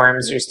 And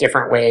forms, there's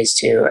different ways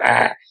to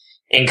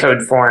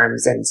encode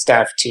forms and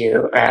stuff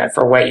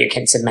for what you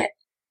can submit.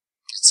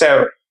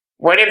 So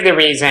one of the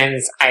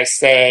reasons I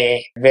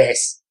say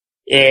this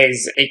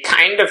is it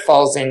kind of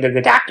falls into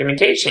the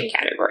documentation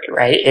category,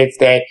 right? It's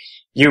that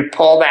you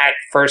pull that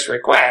first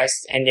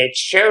request and it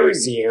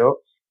shows you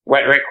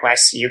what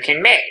requests you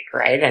can make,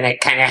 right? And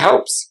it kind of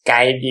helps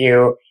guide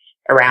you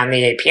around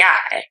the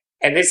API.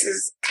 And this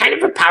is kind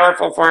of a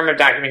powerful form of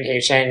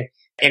documentation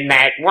in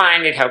that,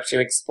 1, it helps you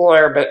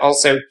explore, but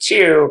also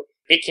 2,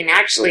 it can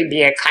actually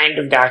be a kind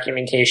of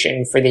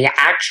documentation for the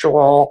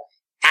actual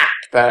app,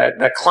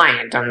 the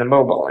client on the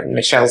mobile, in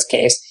Michelle's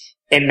case,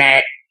 in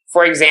that,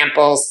 for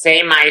example,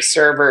 say my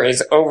server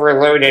is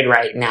overloaded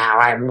right now.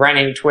 I'm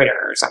running Twitter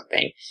or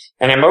something,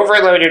 and I'm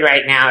overloaded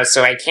right now,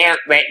 so I can't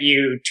let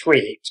you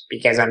tweet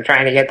because I'm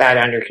trying to get that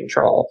under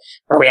control,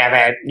 or we have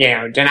a,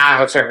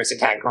 denial of service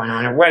attack going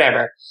on or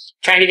whatever,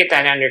 trying to get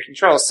that under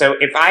control. So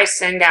if I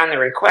send down the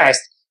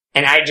request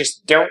and I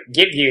just don't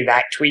give you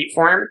that tweet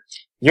form,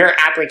 your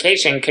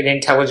application could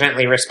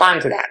intelligently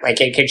respond to that.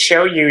 Like it could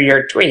show you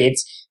your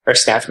tweets or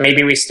stuff.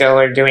 Maybe we still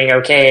are doing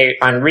okay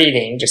on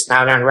reading, just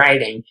not on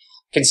writing.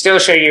 Can still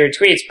show you your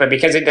tweets, but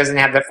because it doesn't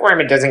have the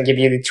form, it doesn't give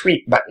you the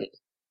tweet button,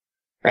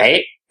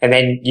 right? And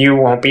then you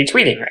won't be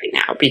tweeting right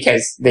now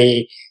because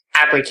the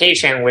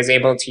application was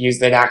able to use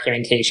the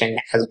documentation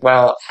as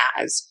well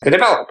as the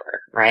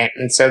developer, right?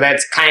 And so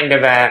that's kind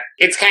of an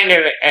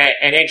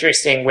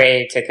interesting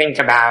way to think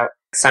about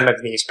some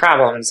of these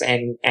problems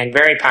and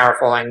very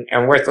powerful and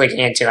worth looking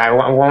into. I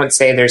won't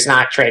say there's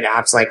not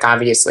trade-offs. Like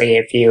obviously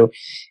if you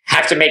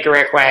have to make a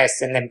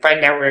request and then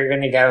find out where you're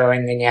going to go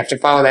and then you have to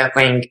follow that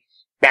link,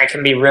 that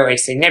can be really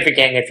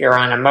significant if you're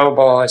on a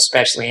mobile,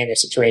 especially in a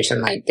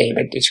situation like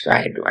David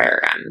described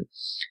where,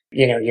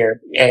 you're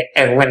at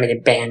a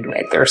limited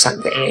bandwidth or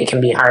something. It can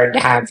be hard to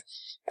have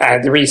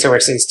the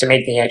resources to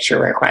make the extra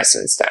requests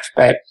and stuff.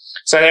 But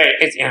so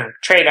it's,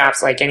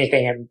 trade-offs like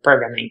anything in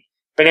programming.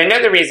 But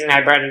another reason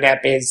I brought it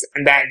up is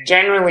that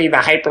generally the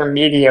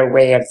hypermedia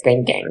way of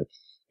thinking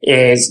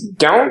is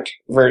don't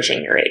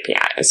version your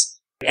APIs.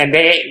 And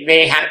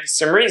they have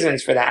some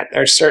reasons for that.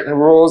 There's certain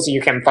rules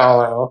you can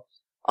follow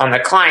on the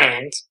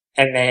client,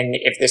 and then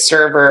if the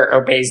server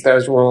obeys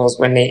those rules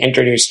when they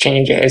introduce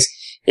changes,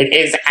 it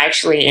is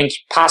actually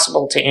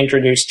possible to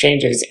introduce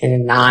changes in a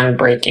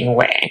non-breaking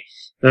way.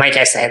 And like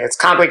I said, it's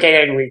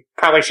complicated. We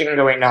probably shouldn't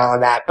go into all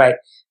of that, but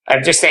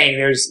I'm just saying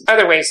there's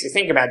other ways to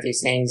think about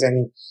these things,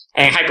 and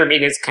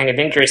hypermedia is kind of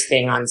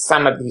interesting on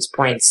some of these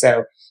points.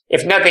 So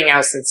if nothing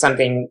else, it's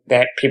something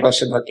that people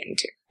should look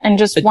into. And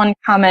just one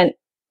comment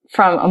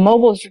from a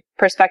mobile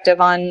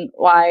perspective on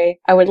why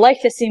I would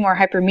like to see more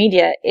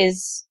hypermedia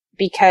is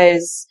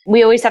because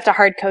we always have to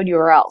hard code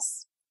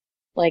URLs.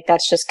 Like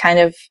that's just kind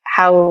of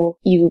how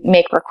you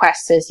make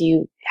requests is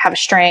you have a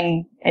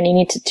string and you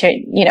need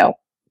to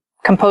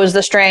compose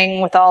the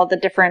string with all the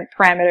different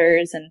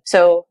parameters. And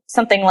so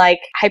something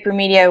like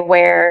hypermedia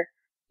where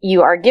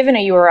you are given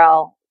a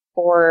URL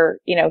for,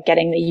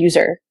 getting the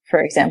user,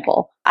 for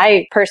example.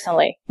 I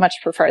personally much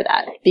prefer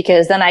that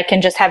because then I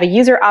can just have a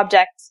user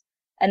object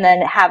and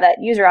then have that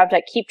user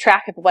object keep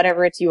track of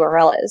whatever its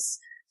URL is.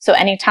 So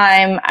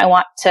anytime I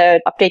want to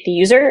update the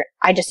user,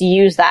 I just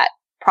use that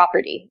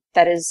property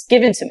that is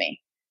given to me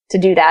to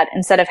do that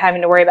instead of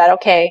having to worry about,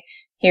 okay,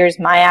 here's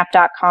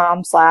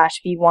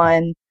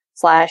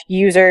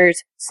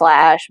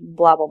myapp.com/v1/users/blah,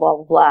 blah, blah,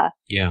 blah, blah.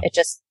 Yeah.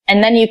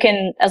 And then you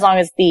can, as long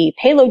as the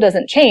payload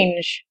doesn't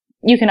change,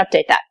 you can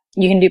update that.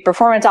 You can do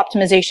performance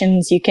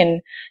optimizations. You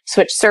can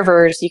switch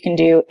servers. You can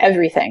do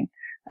everything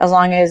as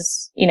long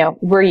as,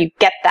 where you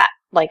get that.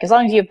 Like, as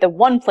long as you have the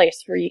one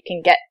place where you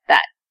can get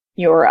that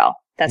URL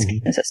that's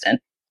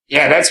consistent.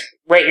 Yeah, that's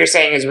what you're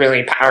saying is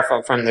really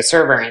powerful from the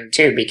server end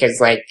too, because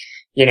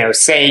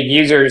say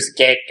users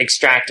get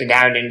extracted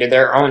out into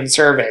their own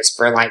service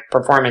for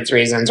performance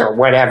reasons or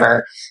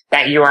whatever,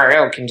 that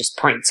URL can just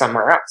point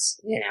somewhere else,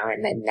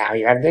 and then now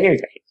you have the new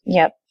thing.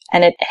 Yep.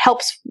 And it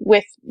helps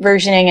with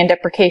versioning and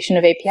deprecation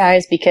of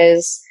APIs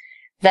because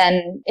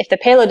then if the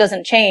payload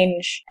doesn't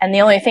change and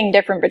the only thing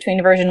different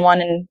between version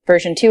 1 and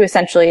version 2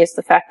 essentially is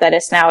the fact that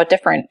it's now a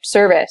different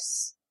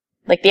service,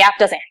 the app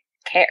doesn't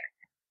care.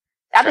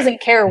 The app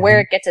doesn't care where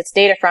it gets its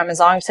data from as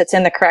long as it's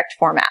in the correct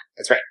format.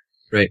 That's right.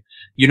 Right.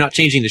 You're not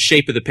changing the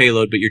shape of the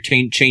payload, but you're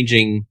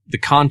changing the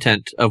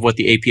content of what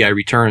the API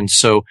returns.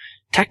 So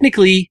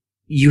technically,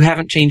 you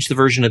haven't changed the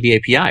version of the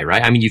API,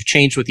 right? I mean, you've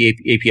changed what the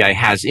API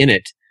has in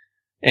it,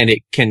 and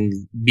it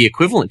can be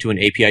equivalent to an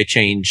API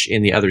change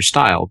in the other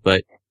style,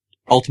 but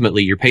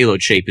ultimately your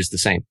payload shape is the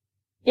same.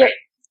 Right.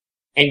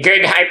 And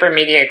good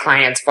hypermedia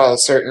clients follow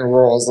certain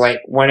rules. Like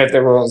one of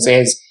the rules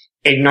is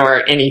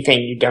ignore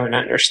anything you don't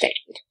understand.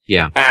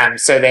 Yeah.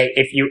 So that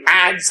if you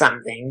add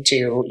something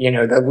to,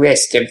 the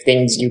list of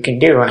things you can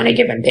do on a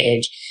given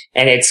page,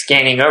 and it's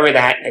scanning over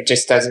that and it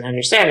just doesn't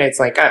understand it, it's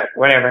like, oh,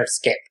 whatever,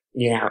 skip,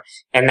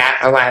 and that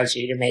allows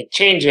you to make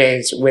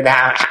changes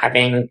without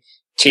having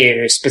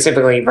to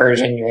specifically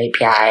version your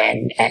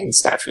API and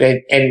stuff.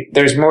 And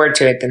there's more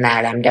to it than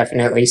that. I'm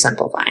definitely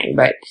simplifying,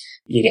 but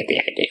you get the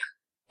idea.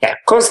 Yeah,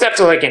 cool stuff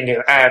to look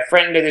into. A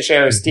friend of the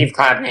show, Steve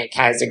Klobnik,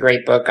 has a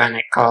great book on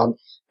it called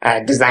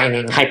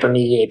Designing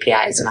Hypermedia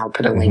APIs, and I'll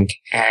put a link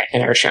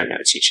in our show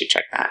notes. You should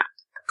check that out.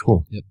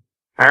 Cool. Yep.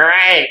 All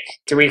right.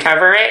 Do we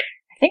cover it?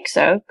 I think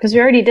so, because we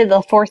already did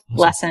the fourth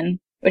lesson,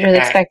 which was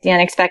expect the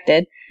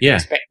unexpected. Yeah.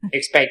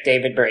 Expect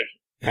David Brady.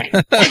 Right.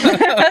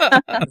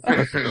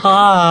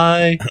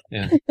 Hi.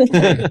 Yeah.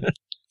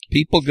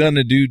 People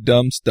gonna do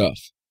dumb stuff.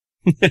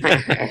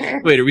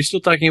 Wait, are we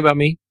still talking about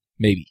me?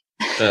 Maybe.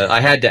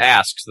 I had to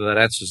ask, so that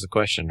answers the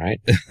question,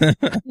 right?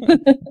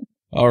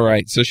 All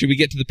right. So should we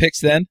get to the picks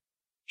then?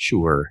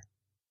 Sure.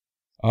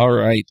 All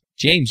right.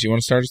 James, you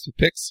want to start us with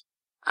picks?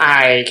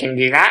 I can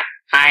do that.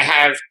 I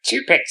have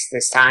 2 picks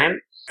this time.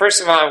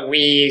 First of all,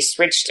 we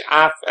switched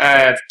off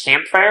of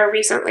Campfire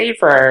recently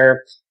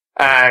for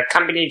our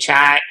company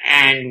chat,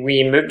 and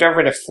we moved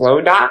over to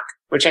FlowDoc,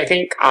 which I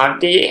think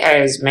Avdi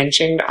has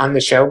mentioned on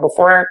the show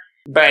before.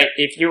 But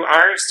if you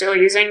are still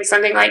using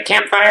something like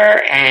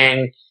Campfire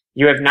and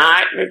you have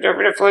not moved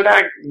over to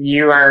FlowDoc,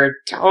 you are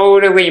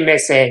totally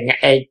missing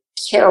a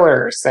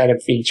killer set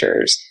of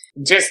features.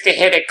 Just to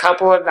hit a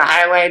couple of the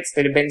highlights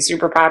that have been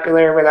super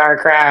popular with our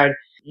crowd,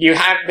 you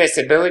have this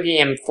ability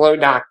in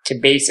FlowDoc to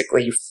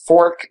basically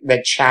fork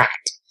the chat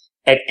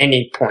at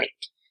any point.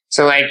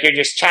 So like you're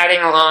just chatting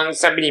along,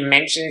 somebody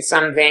mentions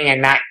something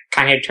and that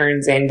kind of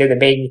turns into the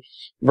big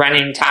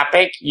running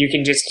topic. You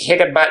can just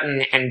hit a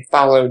button and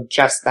follow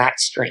just that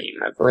stream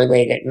of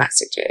related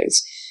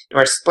messages.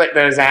 Or split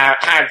those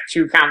out, have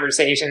 2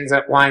 conversations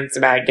at once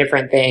about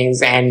different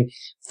things and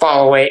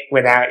follow it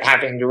without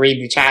having to read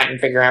the chat and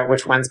figure out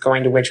which one's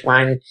going to which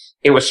one.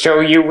 It will show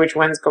you which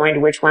one's going to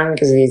which one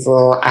because of these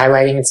little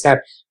highlighting and stuff.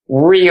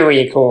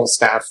 Really cool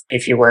stuff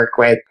if you work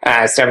with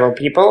several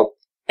people.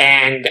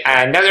 And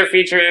another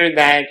feature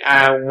that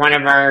one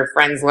of our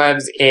friends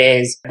loves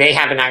is they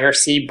have an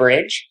IRC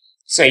bridge.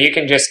 So you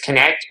can just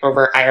connect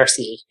over IRC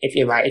if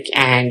you like,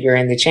 and you're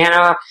in the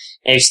channel.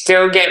 And you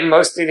still get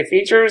most of the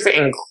features,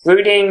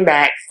 including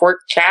that fork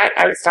chat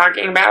I was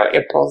talking about.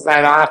 It pulls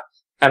that off.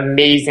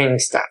 Amazing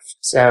stuff.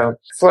 So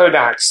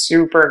FlowDoc,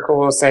 super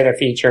cool set of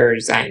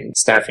features and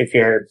stuff. If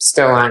you're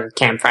still on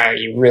Campfire,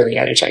 you really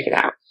got to check it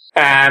out.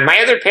 My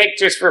other pick,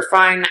 just for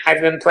fun, I've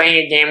been playing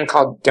a game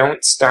called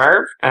Don't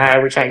Starve,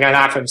 which I got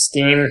off of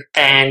Steam.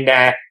 And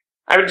I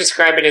would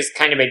describe it as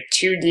kind of a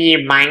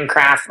 2D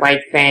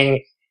Minecraft-like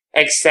thing,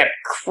 except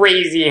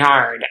crazy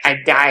hard. I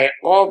die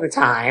all the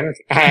time,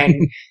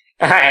 and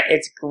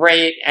it's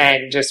great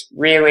and just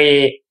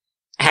really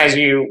has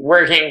you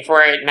working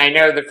for it. And I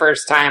know the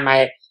first time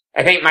I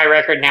think my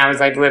record now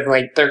is I've lived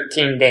like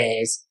 13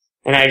 days.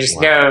 And I just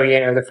know,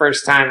 the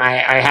first time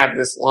I have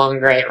this long,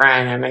 great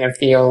run, I'm going to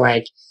feel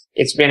like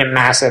it's been a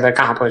massive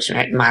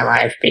accomplishment in my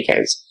life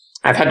because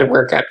I've had to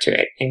work up to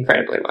it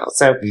incredibly well.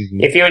 So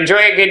if you enjoy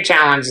a good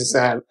challenge, it's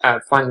a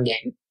fun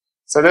game.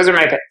 So those are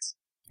my picks.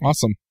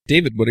 Awesome.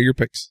 David, what are your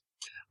picks?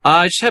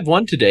 I just have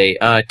one today,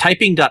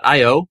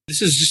 typing.io.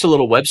 This is just a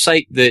little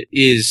website that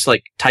is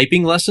like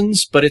typing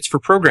lessons, but it's for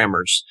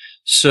programmers.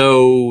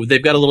 So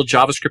they've got a little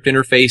JavaScript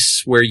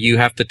interface where you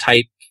have to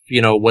type,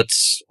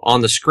 what's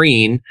on the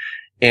screen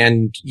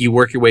and you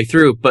work your way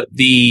through. But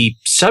the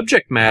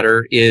subject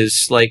matter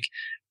is like,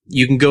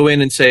 you can go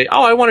in and say,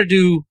 oh, I want to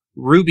do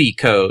Ruby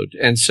code.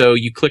 And so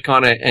you click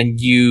on it and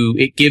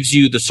it gives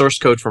you the source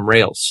code from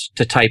Rails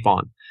to type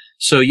on.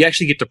 So you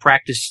actually get to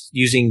practice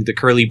using the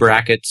curly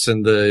brackets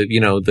and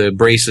the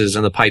braces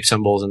and the pipe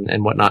symbols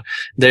and whatnot.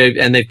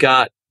 They've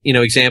got,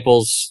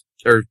 examples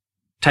or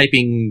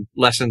typing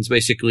lessons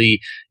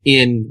basically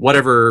in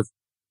whatever,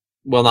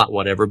 well, not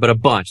whatever, but a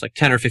bunch, like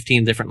 10 or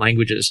 15 different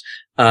languages,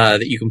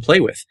 that you can play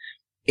with.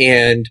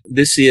 And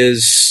this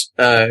is,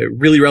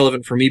 really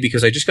relevant for me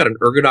because I just got an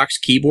Ergodox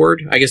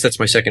keyboard. I guess that's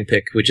my second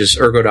pick, which is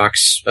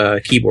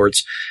Ergodox,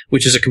 keyboards,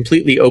 which is a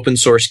completely open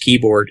source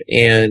keyboard.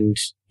 And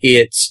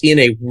it's in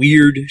a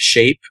weird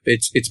shape.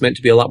 It's meant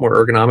to be a lot more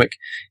ergonomic,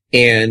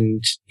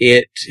 and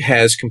it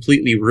has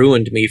completely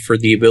ruined me for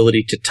the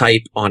ability to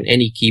type on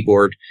any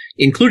keyboard,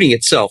 including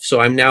itself.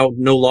 So I'm now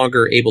no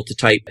longer able to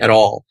type at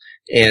all.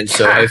 And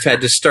so I've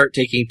had to start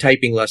taking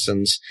typing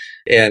lessons,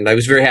 and I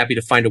was very happy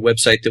to find a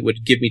website that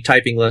would give me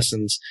typing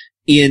lessons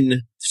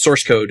in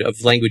source code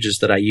of languages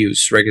that I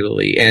use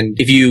regularly. And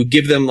if you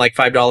give them like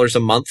 $5 a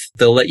month,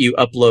 they'll let you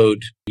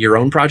upload your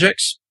own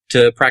projects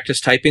to practice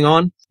typing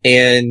on.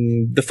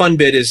 And the fun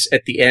bit is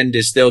at the end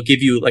is they'll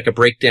give you like a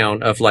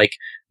breakdown of like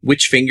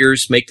which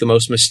fingers make the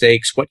most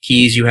mistakes, what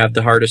keys you have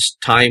the hardest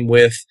time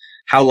with,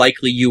 how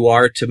likely you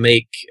are to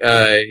make,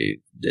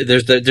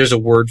 there's a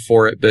word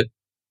for it, but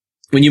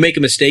when you make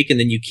a mistake and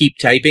then you keep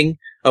typing,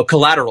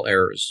 collateral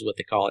errors is what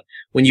they call it.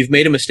 when you've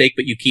made a mistake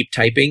but you keep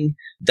typing,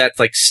 that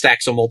like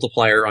stacks a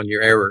multiplier on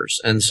your errors.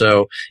 And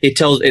so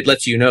it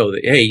lets you know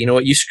that, hey, you know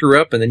what, you screw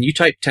up and then you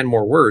type 10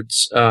 more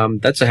words.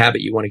 That's a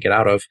habit you want to get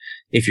out of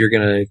if you're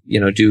going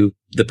to, do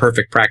the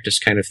perfect practice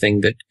kind of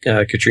thing that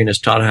Katrina's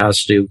taught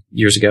us to do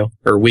years ago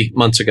or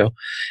months ago.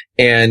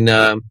 And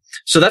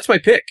so that's my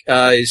pick,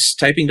 is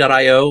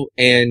typing.io.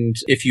 And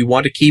if you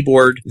want a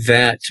keyboard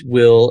that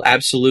will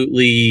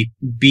absolutely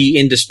be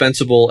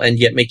indispensable and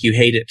yet make you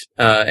hate it,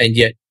 and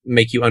yet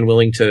make you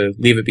unwilling to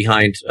leave it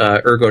behind,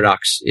 Ergodox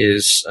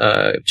is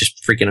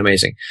just freaking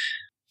amazing.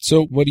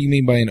 So what do you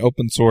mean by an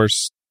open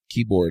source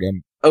keyboard?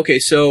 Okay,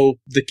 so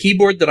the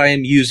keyboard that I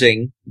am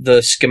using, the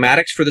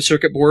schematics for the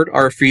circuit board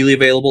are freely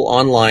available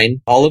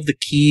online. All of the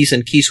keys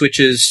and key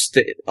switches,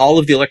 all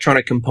of the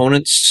electronic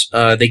components,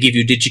 they give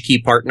you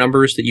DigiKey part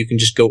numbers that you can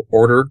just go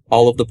order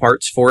all of the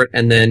parts for it,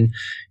 and then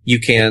you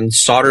can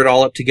solder it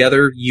all up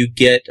together. You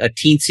get a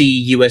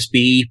teensy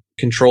USB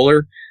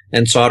controller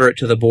and solder it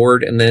to the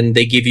board, and then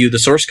they give you the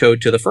source code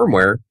to the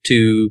firmware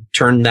to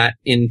turn that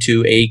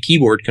into a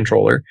keyboard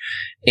controller.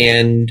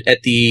 And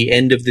at the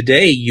end of the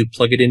day, you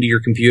plug it into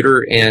your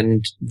computer,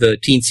 and the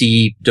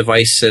teensy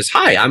device says,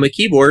 "Hi, I'm a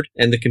keyboard,"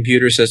 and the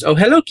computer says, "Oh,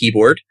 hello,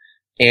 keyboard."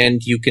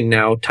 And you can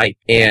now type.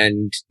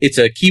 And it's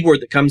a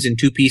keyboard that comes in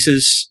 2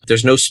 pieces.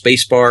 There's no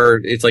space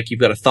bar. It's like you've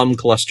got a thumb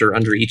cluster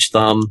under each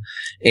thumb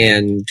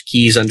and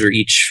keys under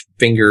each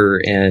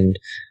finger. And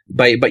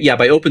by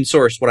open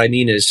source, what I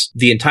mean is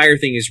the entire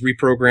thing is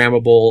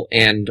reprogrammable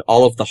and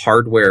all of the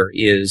hardware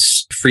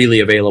is freely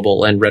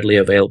available and readily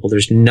available.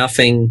 There's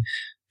nothing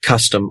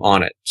custom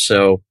on it.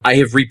 So I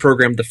have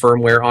reprogrammed the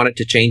firmware on it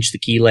to change the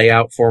key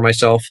layout for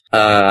myself.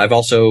 I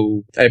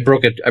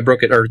broke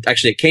it, or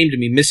actually it came to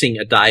me missing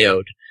a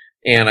diode.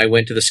 And I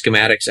went to the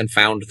schematics and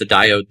found the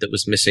diode that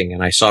was missing,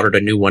 and I soldered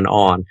a new one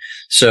on.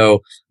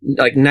 So,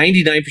 like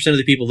 99% of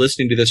the people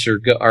listening to this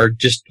are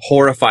just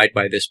horrified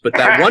by this. But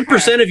that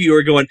 1% of you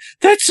are going,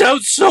 "That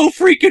sounds so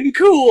freaking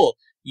cool."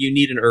 You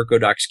need an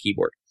Ergodox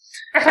keyboard.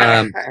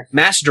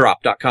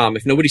 Massdrop.com.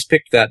 If nobody's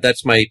picked that,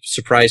 that's my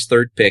surprise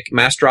third pick.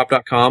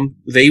 Massdrop.com.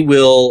 They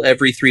will,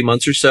 every 3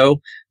 months or so,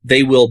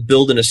 they will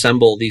build and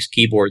assemble these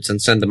keyboards and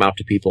send them out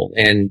to people,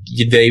 and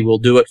they will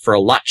do it for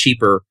a lot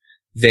cheaper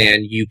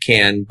than you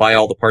can buy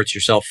all the parts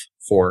yourself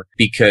for,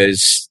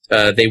 because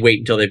they wait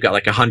until they've got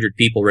like 100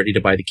 people ready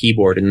to buy the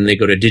keyboard, and then they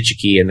go to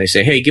DigiKey and they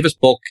say, "Hey, give us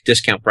bulk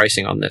discount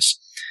pricing on this."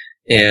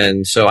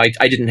 And so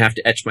I didn't have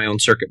to etch my own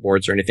circuit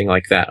boards or anything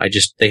like that.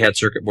 They had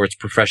circuit boards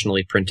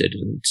professionally printed,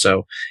 and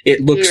so it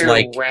looks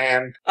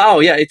Wham. Oh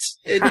yeah,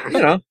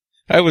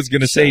 I was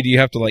going to say, do you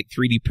have to like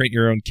 3D print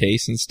your own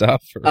case and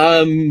stuff?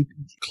 Or?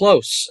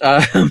 Close.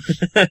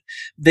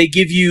 They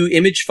give you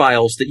image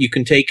files that you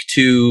can take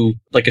to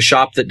like a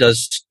shop that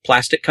does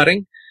plastic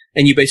cutting,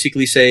 and you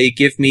basically say,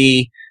 "Give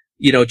me,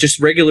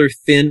 just regular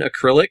thin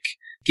acrylic.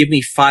 Give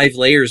me 5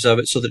 layers of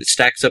it so that it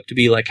stacks up to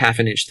be like half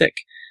an inch thick."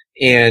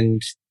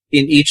 And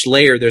in each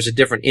layer, there's a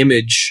different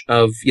image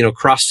of,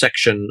 cross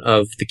section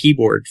of the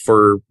keyboard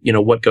for,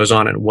 what goes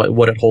on and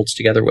what it holds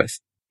together with.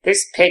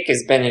 This pick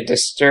has been a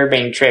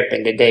disturbing trip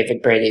into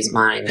David Brady's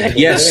mind.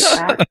 Yes.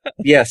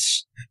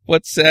 Yes.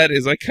 What's sad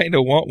is I kind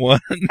of want one.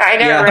 I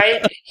know,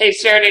 right? He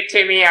showed it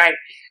to me. I'm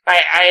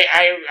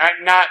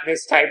not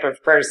this type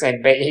of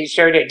person, but he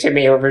showed it to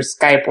me over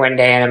Skype one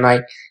day, and I'm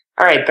like,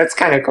 all right, that's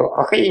kind of cool.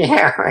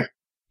 Yeah.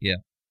 Yeah.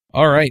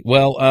 All right.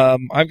 Well,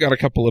 I've got a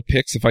couple of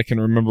picks if I can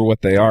remember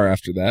what they are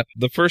after that.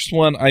 The first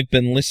one I've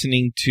been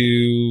listening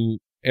to.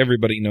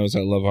 Everybody knows I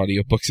love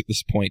audiobooks at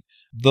this point.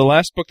 The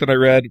last book that I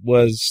read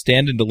was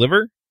Stand and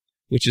Deliver,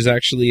 which is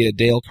actually a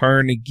Dale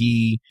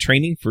Carnegie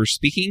training for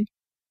speaking,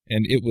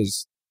 and it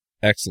was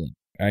excellent.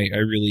 I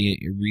really,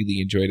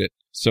 really enjoyed it.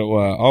 So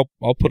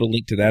I'll put a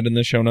link to that in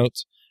the show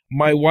notes.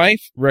 My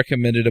wife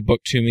recommended a book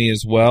to me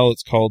as well.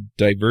 It's called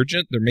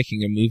Divergent. They're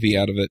making a movie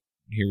out of it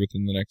here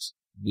within the next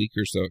week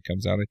or so. It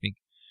comes out, I think.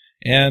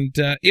 And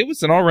it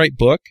was an all right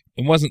book.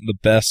 It wasn't the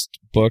best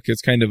book.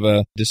 It's kind of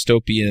a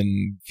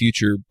dystopian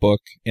future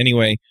book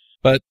anyway,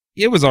 but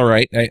it was all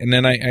right. And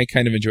then I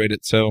kind of enjoyed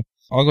it. So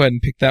I'll go ahead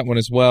and pick that one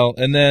as well.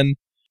 And then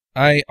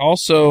I've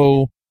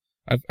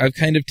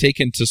kind of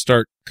taken to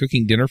start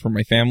cooking dinner for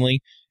my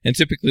family. And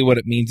typically what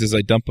it means is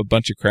I dump a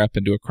bunch of crap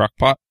into a crock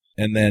pot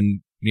and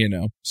then,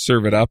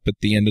 serve it up at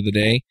the end of the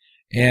day.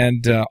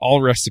 And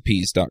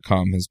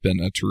allrecipes.com has been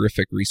a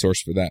terrific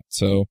resource for that.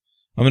 So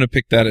I'm going to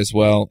pick that as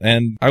well.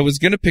 And I was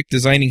going to pick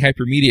Designing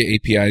Hypermedia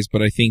APIs,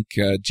 but I think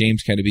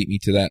James kind of beat me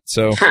to that.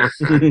 So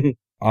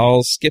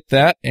I'll skip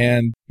that.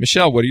 And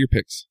Michelle, what are your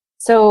picks?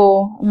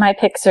 So my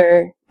picks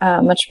are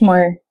much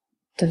more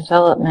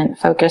development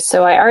focused.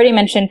 So I already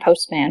mentioned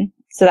Postman.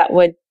 So that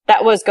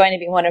was going to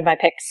be one of my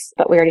picks,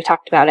 but we already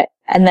talked about it.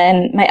 And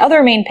then my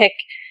other main pick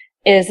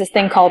is this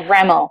thing called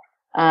Ramo.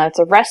 It's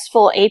a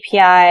RESTful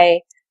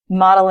API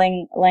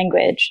modeling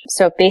language.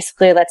 So it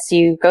basically lets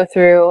you go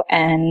through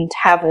and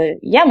have a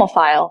YAML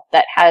file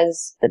that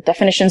has the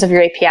definitions of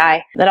your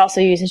API that also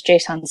uses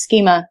JSON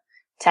schema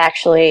to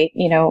actually,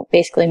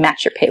 basically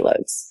match your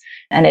payloads.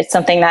 And it's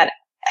something that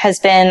has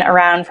been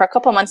around for a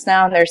couple months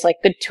now, and there's like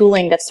good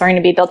tooling that's starting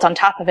to be built on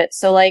top of it.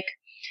 So like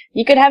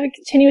you could have a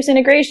continuous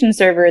integration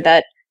server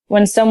that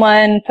when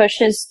someone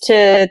pushes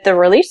to the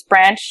release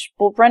branch,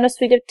 will run a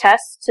suite of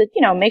tests to,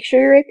 make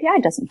sure your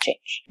API doesn't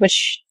change,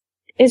 which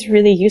is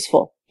really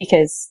useful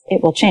because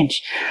it will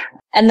change.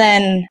 And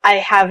then I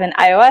have an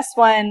iOS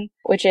one,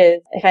 which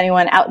is, if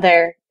anyone out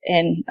there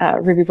in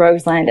Ruby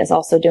Rogues land is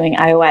also doing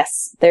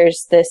iOS,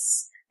 there's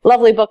this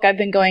lovely book I've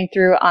been going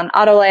through on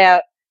auto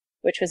layout,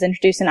 which was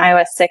introduced in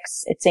iOS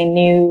 6. It's a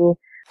new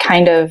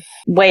kind of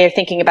way of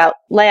thinking about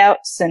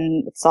layouts,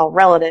 and it's all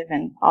relative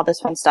and all this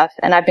fun stuff.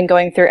 And I've been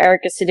going through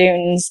Erica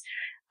Sadoun's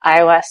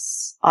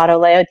iOS Auto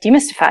Layout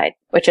Demystified,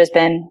 which has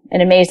been an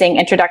amazing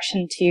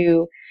introduction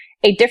to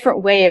a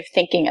different way of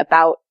thinking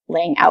about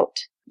laying out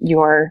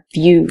your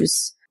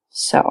views.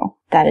 So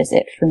that is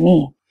it for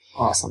me.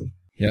 Awesome.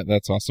 Yeah,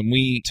 that's awesome.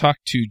 We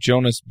talked to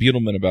Jonas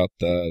Buedelman about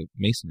the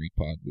Masonry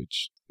Pod,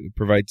 which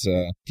provides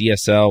a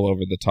DSL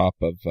over the top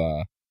of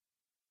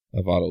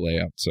auto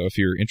layout. So if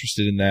you're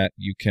interested in that,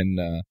 you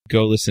can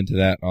go listen to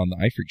that on the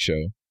iPhreak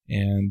show.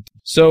 And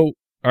so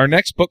our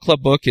next book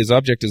club book is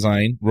Object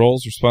Design,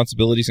 Roles,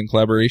 Responsibilities, and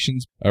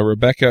Collaborations,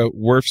 Rebecca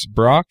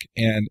Werfs-Brock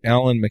and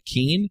Alan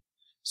McKean.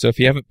 So if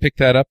you haven't picked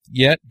that up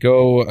yet,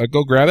 go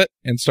grab it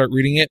and start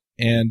reading it,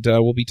 and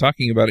we'll be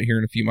talking about it here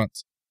in a few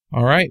months.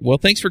 All right. Well,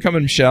 thanks for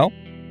coming, Michelle.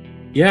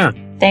 Yeah.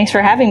 Thanks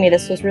for having me.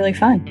 This was really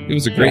fun. It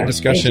was a great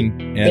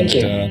discussion,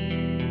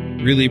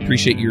 and really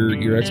appreciate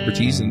your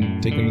expertise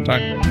and taking the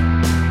time.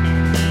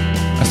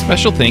 A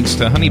special thanks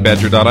to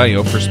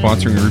honeybadger.io for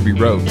sponsoring Ruby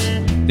Rogues.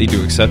 They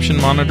do exception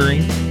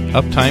monitoring,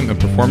 uptime, and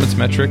performance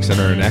metrics and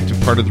are an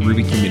active part of the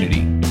Ruby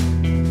community.